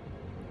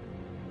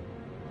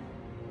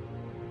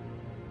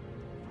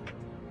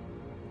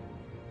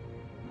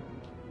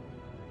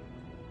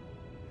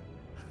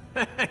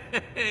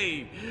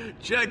 Hey,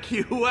 check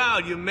you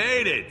out, you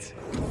made it!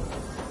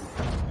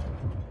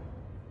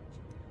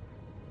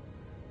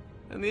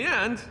 In the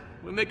end,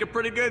 we make a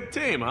pretty good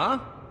team, huh?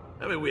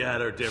 I mean, we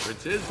had our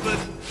differences, but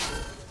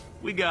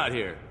we got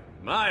here.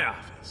 My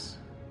office.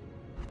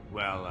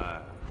 Well,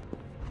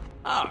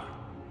 our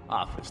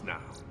office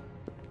now.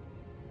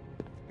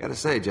 Gotta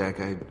say,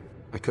 Jack, I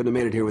couldn't have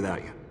made it here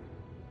without you.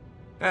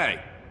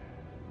 Hey,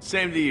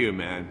 same to you,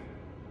 man.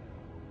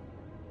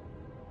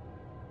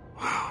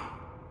 Wow,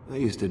 I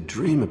used to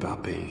dream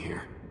about being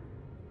here.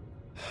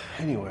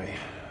 Anyway,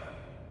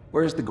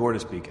 where's the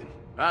Gortys beacon?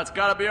 It's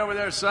gotta be over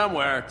there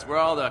somewhere. It's where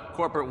all the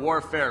corporate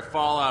warfare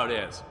fallout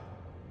is.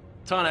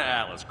 Ton of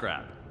Atlas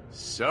crap.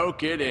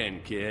 Soak it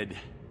in, kid.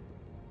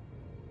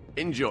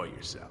 Enjoy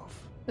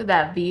yourself. Look at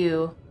that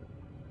view.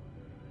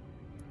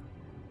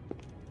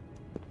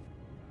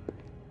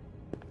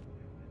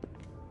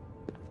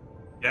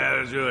 Yeah,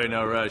 there's really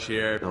no rush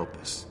here. Help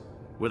us.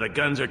 Where the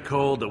guns are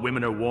cold, the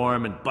women are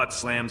warm, and butt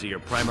slams are your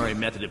primary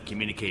method of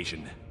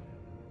communication.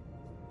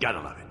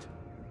 Gotta love it.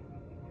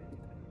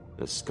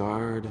 A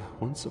scarred,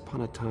 once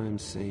upon a time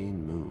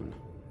sane moon.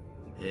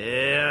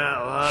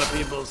 Yeah, a lot of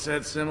people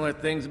said similar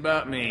things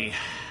about me.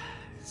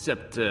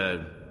 Except,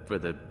 for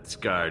the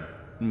scarred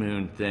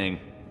moon thing.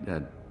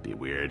 That'd be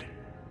weird.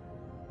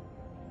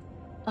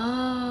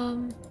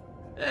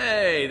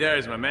 Hey,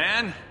 there's my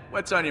man.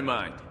 What's on your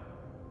mind?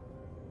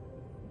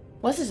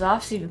 What's this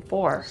off season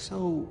for?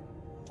 So,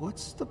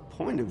 What's the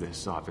point of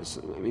this office?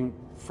 I mean,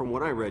 from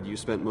what I read, you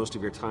spent most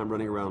of your time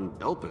running around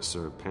Elpis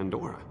or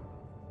Pandora.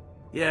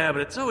 Yeah,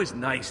 but it's always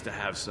nice to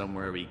have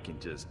somewhere where you can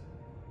just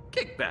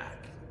kick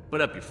back,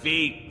 put up your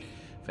feet,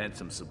 fend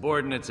some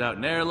subordinates out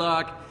in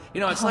airlock.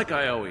 You know, it's like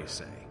I always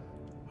say,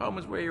 home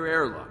is where your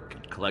airlock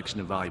and collection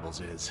of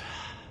valuables is.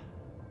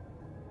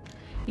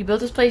 You built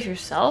this place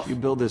yourself? You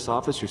build this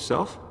office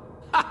yourself?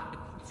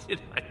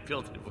 Did I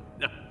build it?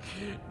 No.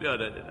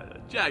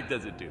 Jack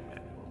doesn't do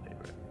manual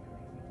labor.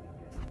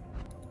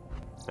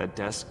 That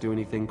desk do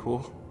anything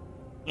cool?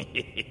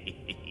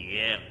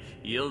 Yeah,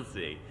 you'll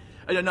see.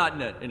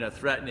 Not in a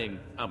threatening,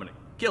 I'm gonna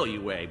kill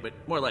you way, but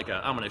more like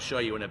a, I'm gonna show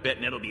you in a bit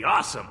and it'll be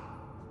awesome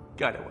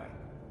kind of way.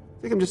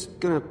 I think I'm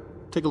just gonna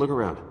take a look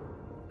around.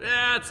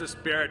 That's the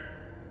spirit.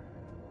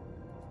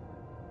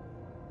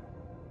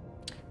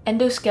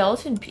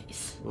 Endoskeleton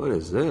piece. What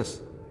is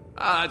this?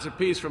 It's a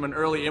piece from an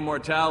early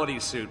immortality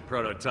suit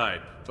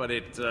prototype, but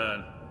it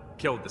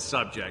killed the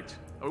subject,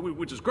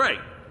 which is great,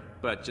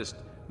 but just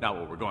not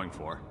what we're going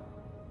for.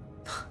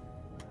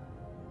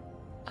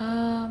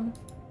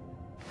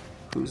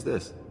 Who's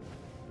this?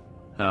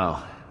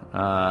 Oh,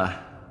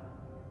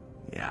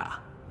 yeah,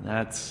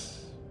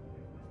 that's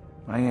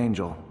my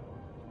angel.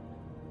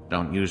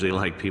 Don't usually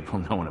like people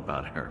knowing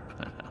about her,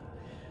 but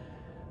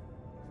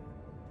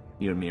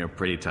you and me are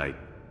pretty tight.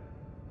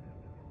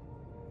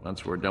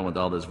 Once we're done with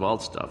all this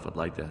vault stuff, I'd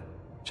like to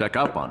check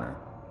up on her.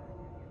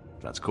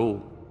 That's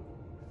cool.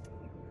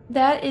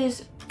 That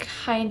is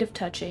kind of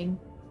touching.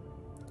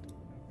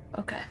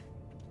 Okay.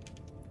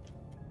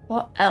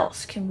 What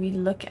else can we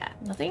look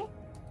at? Nothing?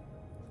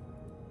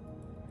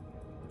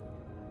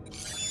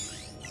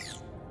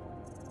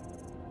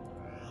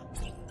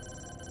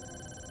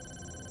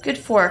 Good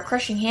for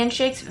crushing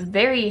handshakes,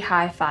 very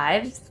high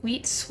fives,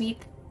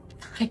 sweet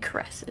high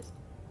caresses.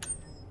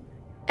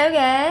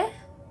 Okay.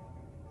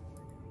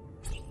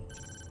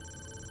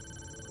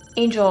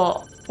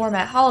 Angel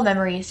format hollow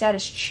memory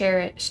status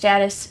cherished.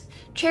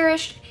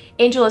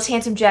 Angel is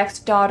Handsome Jack's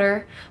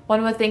daughter.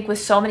 One would think with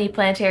so many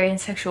planetary and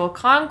sexual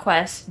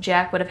conquests,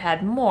 Jack would have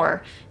had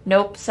more.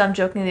 Nope, some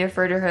jokingly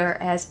refer to her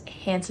as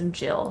Handsome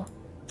Jill.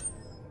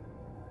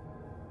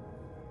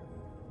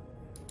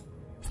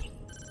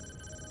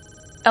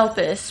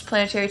 Elpis,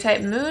 planetary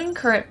type moon,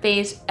 current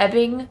phase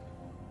ebbing,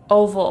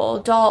 oval.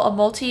 Doll, a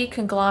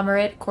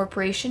multi-conglomerate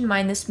corporation,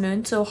 mined this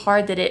moon so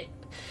hard that it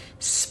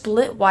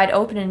split wide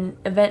open in an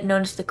event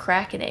known as the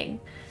Crackening.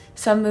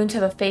 Some moons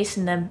have a face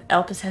in them.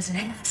 Elpis has an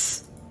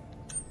ass.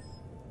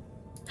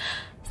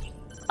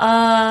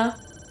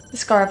 The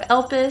scar of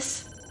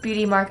Elpis,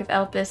 beauty mark of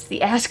Elpis,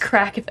 the ass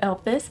crack of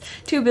Elpis.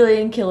 2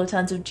 billion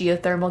kilotons of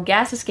geothermal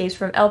gas escapes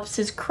from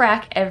Elpis's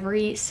crack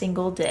every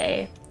single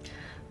day.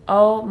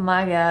 Oh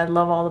my god,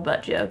 love all the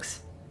butt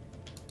jokes.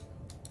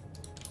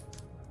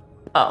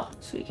 Oh,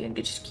 so we can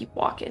just keep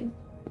walking.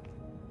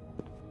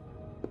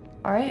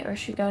 Alright, where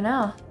should we go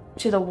now?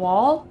 To the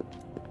wall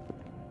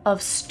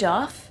of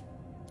stuff?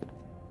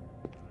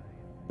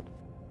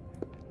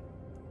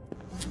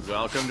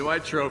 Welcome to my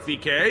trophy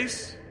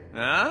case.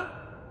 Huh?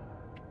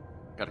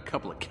 Got a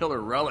couple of killer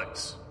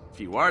relics, a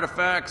few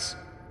artifacts.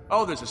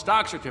 Oh, there's a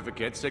stock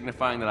certificate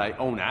signifying that I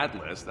own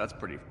Atlas. That's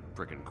pretty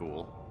freaking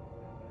cool.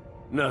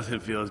 Nothing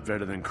feels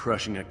better than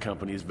crushing a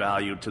company's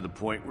value to the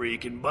point where you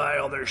can buy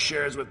all their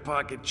shares with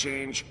pocket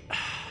change.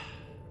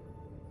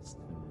 It's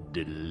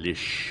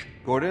delish.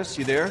 Gordas,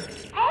 you there?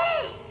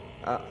 Hey!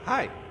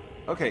 Hi.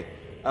 Okay,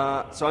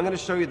 so I'm gonna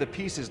show you the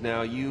pieces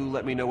now. You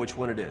let me know which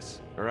one it is,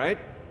 alright?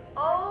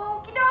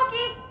 Okie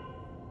dokie.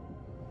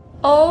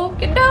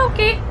 Okie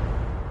dokie.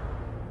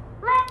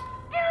 Let's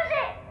do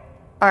this.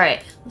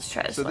 Alright, let's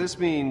try this So one. this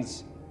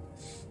means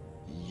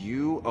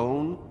you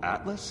own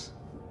Atlas?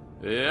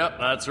 Yep,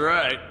 that's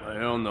right. I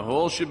own the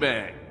whole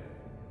shebang.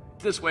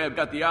 This way I've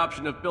got the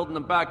option of building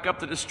them back up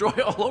to destroy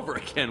all over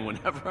again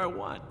whenever I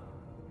want.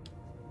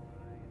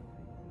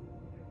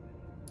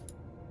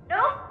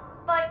 Nope,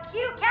 but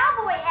cute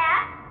cowboy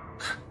hat.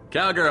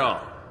 Cowgirl.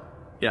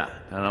 Yeah,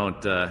 I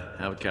don't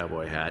have a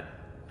cowboy hat.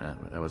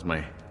 That was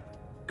my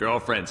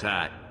girlfriend's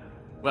hat.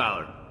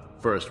 Well, her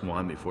first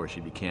one before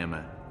she became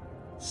a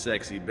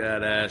sexy,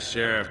 badass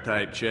sheriff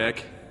type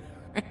chick.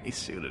 He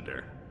suited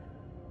her.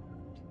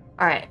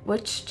 Alright,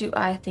 which do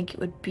I think it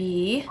would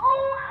be?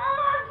 Oh,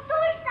 I'm so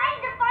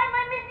excited to find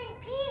my missing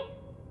piece.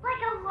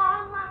 Like a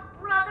long-lost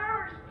brother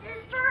or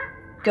sister.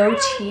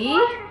 Goatee? I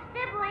don't want a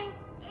sibling.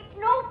 It's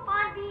no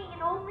fun being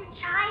an only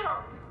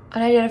child.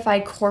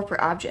 Unidentified corporate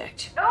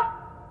object. Nope.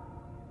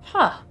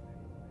 Huh.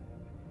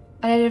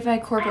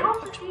 Unidentified corporate I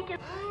hope object. the can...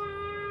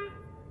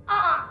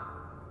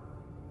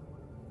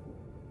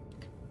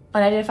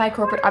 Unidentified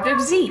corporate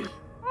object Z. Negative.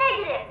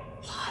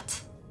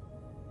 What?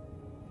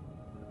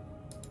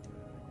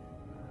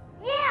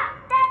 Yeah,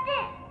 that's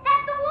it.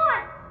 That's the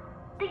one.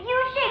 The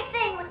U-shaped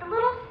thing with the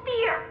little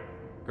spear.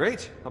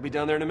 Great, I'll be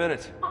down there in a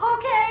minute.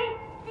 Okay,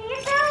 see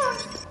you soon.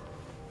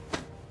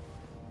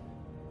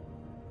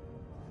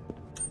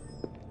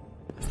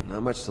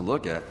 Not much to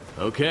look at.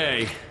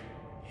 Okay,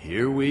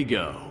 here we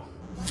go.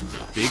 The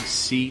big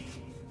seat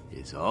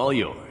is all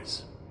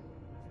yours.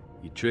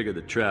 You trigger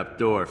the trap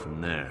door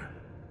from there.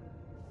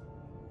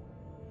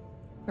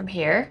 From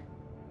here?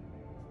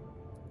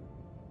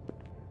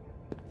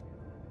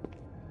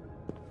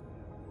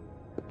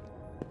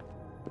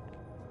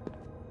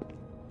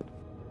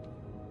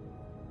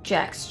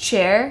 Jack's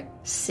chair,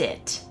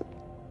 sit.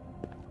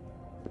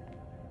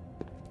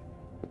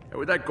 Hey,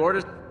 with that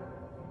Gortys?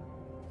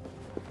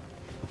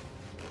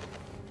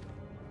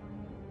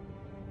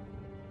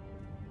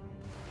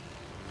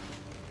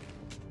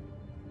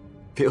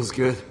 Feels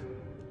good.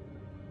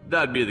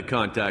 That'd be the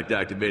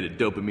contact-activated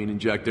dopamine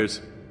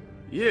injectors.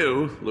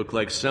 You look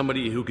like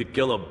somebody who could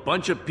kill a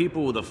bunch of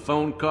people with a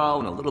phone call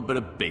and a little bit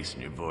of bass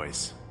in your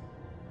voice.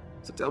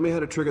 So tell me how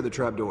to trigger the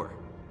trapdoor.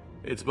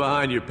 It's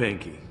behind your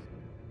pinky.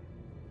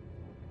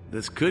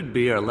 This could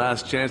be our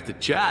last chance to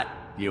chat,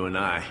 you and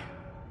I.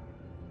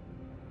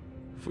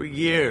 For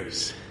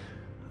years,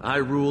 I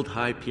ruled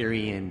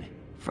Hyperion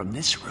from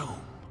this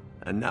room.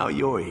 And now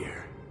you're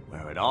here,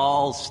 where it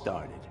all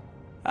started.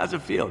 How's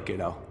it feel,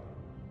 kiddo?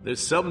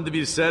 There's something to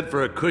be said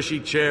for a cushy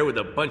chair with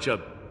a bunch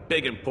of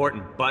big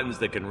important buttons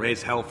that can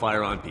raise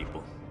hellfire on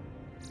people.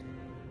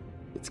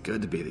 It's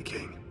good to be the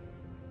king.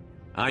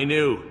 I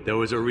knew there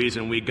was a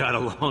reason we got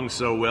along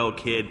so well,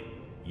 kid.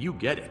 You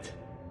get it.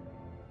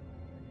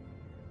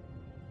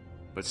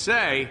 But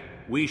say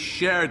we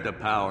shared the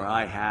power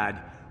I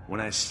had when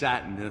I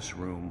sat in this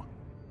room.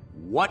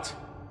 What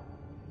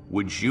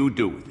would you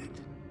do with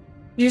it?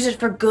 Use it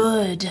for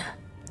good.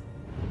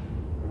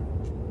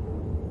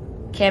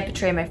 Can't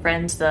betray my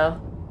friends, though.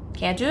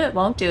 Can't do it,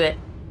 won't do it.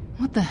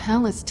 What the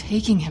hell is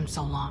taking him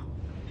so long?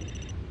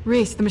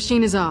 Reese, the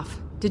machine is off.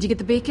 Did you get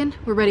the beacon?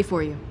 We're ready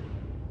for you.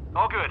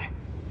 All good.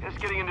 Just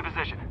getting into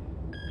position.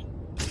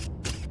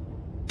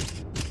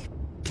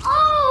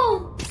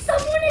 Oh!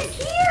 Someone is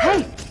here!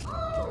 Hey!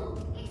 Oh,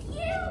 it's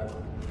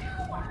you!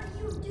 How are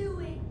you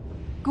doing?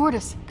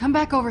 Gortys, come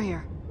back over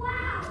here.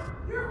 Wow!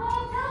 You're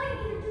all telling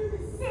me to do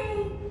the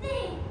same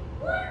thing!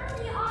 What are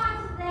the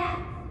odds of that?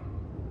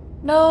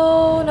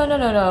 No, no, no,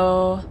 no,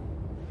 no.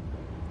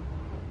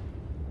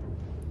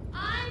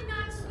 I'm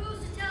not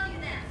supposed to tell you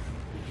that.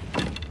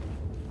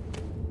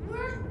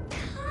 We're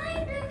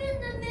kind of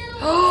in the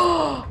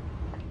middle.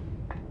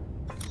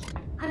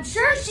 I'm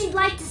sure she'd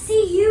like to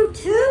see you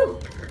too.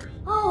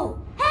 Oh,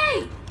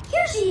 hey,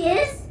 here she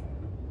is.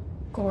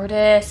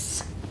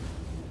 Gortys.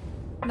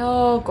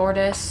 No,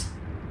 Gortys.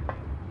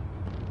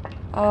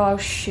 Oh,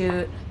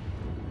 shoot.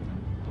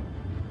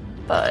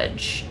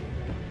 Fudge.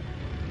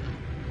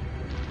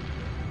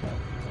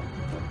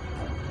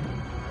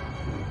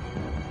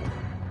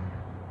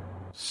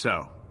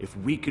 So, if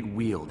we could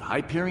wield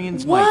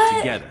Hyperion's What? might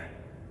together,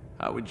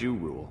 how would you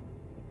rule?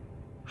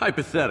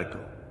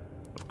 Hypothetical,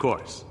 of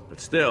course, but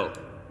still,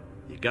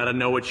 you gotta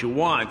know what you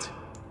want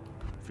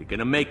if you're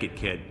gonna make it,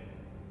 kid.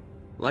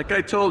 Like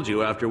I told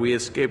you after we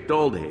escaped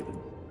Old Haven.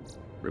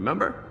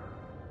 Remember?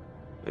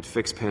 I'd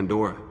fix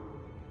Pandora.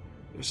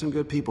 There's some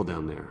good people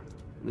down there.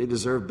 And they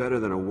deserve better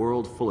than a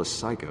world full of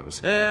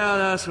psychos. Yeah,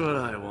 that's what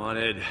I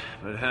wanted.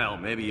 But hell,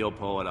 maybe you'll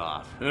pull it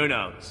off. Who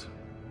knows?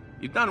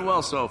 You've done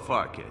well so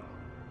far, kid.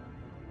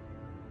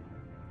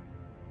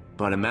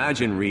 But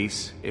imagine,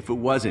 Reese, if it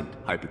wasn't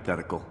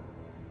hypothetical.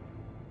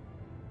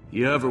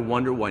 You ever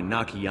wonder why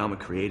Nakayama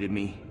created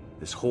me?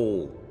 This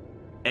whole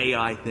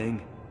AI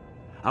thing?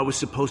 I was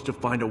supposed to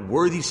find a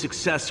worthy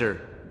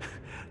successor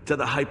to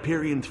the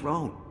Hyperion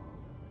throne.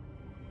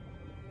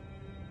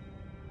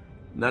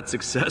 And that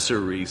successor,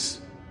 Reese,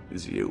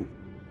 is you.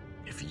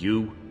 If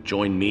you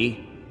join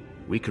me,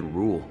 we can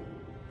rule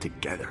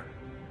together.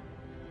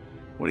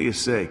 What do you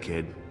say,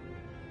 kid?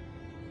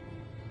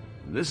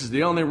 This is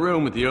the only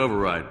room with the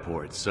override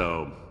port,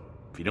 so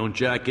if you don't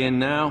jack in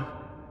now,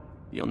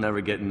 you'll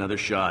never get another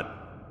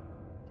shot.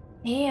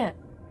 Man.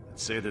 I'd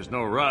say there's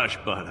no rush,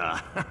 but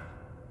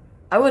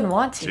I wouldn't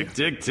want to. tick,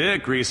 tick,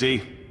 tick,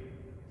 Greasy.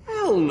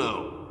 Hell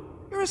no.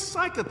 You're a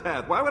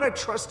psychopath. Why would I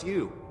trust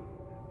you?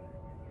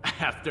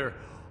 After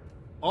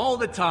all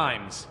the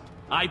times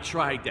I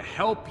tried to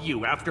help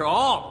you, after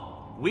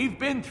all we've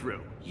been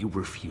through, you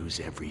refuse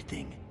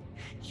everything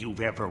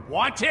you've ever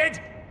wanted?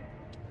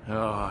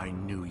 Oh, I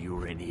knew you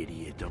were an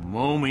idiot the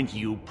moment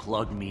you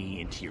plugged me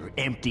into your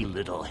empty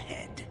little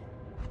head.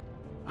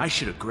 I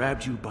should have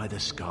grabbed you by the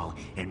skull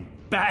and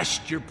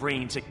bashed your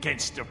brains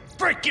against a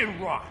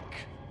frickin' rock.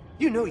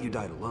 You know you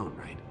died alone,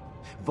 right?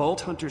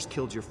 Vault hunters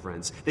killed your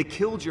friends, they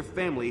killed your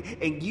family,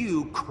 and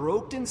you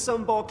croaked in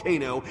some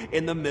volcano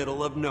in the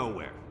middle of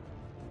nowhere.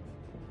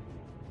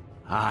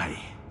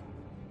 I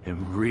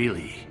am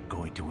really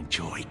going to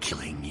enjoy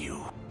killing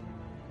you.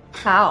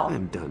 How?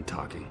 I'm done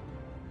talking.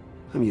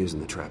 I'm using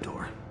the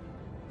trapdoor.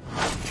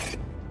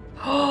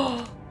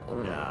 Oh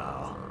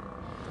no.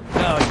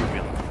 No, you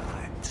really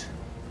not.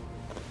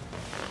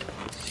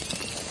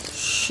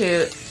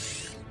 Shoot.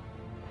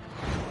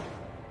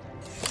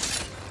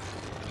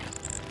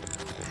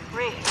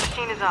 Reese, the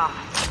machine is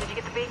off. Did you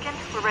get the beacon?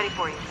 We're ready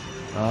for you.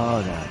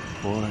 Oh, that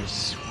poor,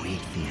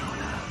 sweet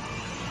Fiona.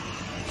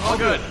 All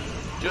good.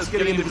 Just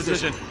getting into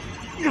position.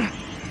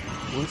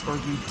 What are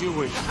you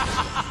doing?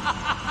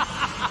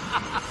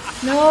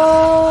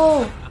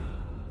 No!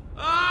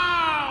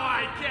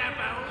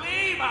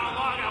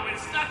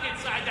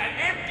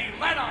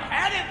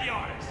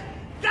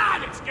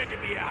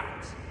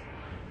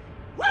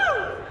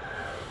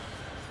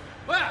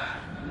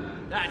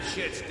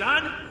 shit's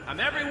done,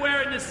 I'm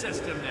everywhere in the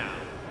system now.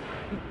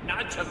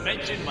 Not to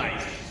mention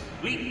my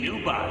sweet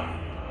new body.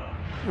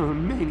 You're a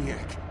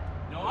maniac.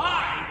 No,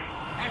 I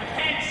am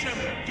handsome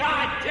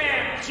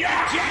goddamn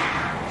Jack!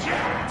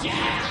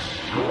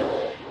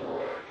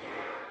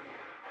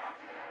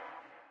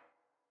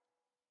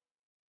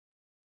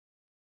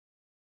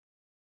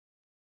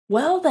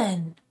 Well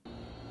then.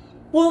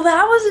 Well,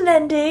 that was an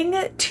ending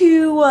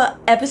to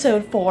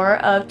episode 4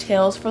 of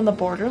Tales from the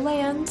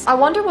Borderlands. I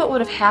wonder what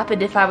would have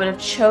happened if I would have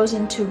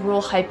chosen to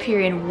rule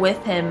Hyperion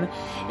with him,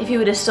 if he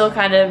would have still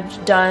kind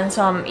of done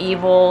some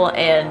evil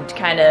and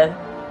kind of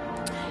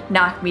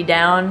knocked me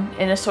down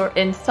in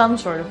some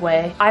sort of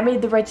way. I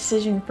made the right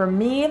decision for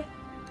me.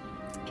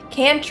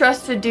 Can't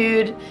trust the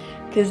dude,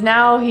 because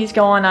now he's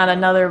going on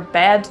another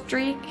bad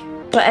streak.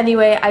 But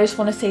anyway, I just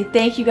want to say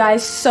thank you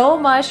guys so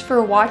much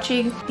for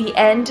watching the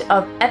end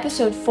of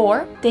episode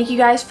 4. Thank you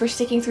guys for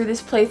sticking through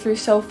this playthrough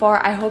so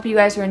far. I hope you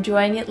guys are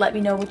enjoying it. Let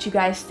me know what you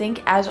guys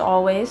think, as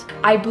always.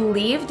 I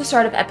believe the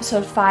start of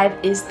episode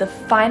 5 is the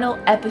final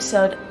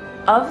episode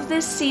of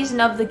this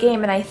season of the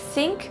game, and I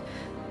think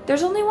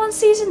there's only one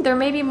season. There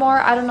may be more.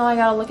 I don't know. I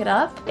gotta look it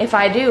up. If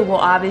I do, we'll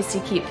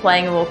obviously keep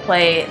playing, and we'll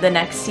play the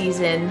next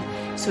season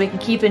so we can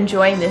keep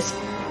enjoying this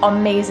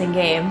amazing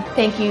game.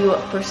 Thank you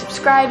for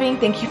subscribing.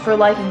 Thank you for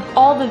liking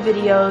all the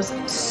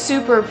videos.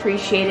 Super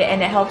appreciate it,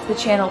 and it helps the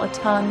channel a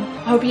ton.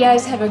 I hope you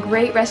guys have a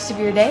great rest of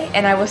your day,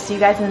 and I will see you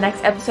guys in the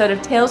next episode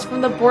of Tales from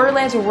the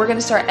Borderlands, where we're going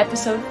to start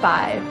episode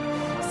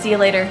 5. See you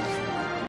later.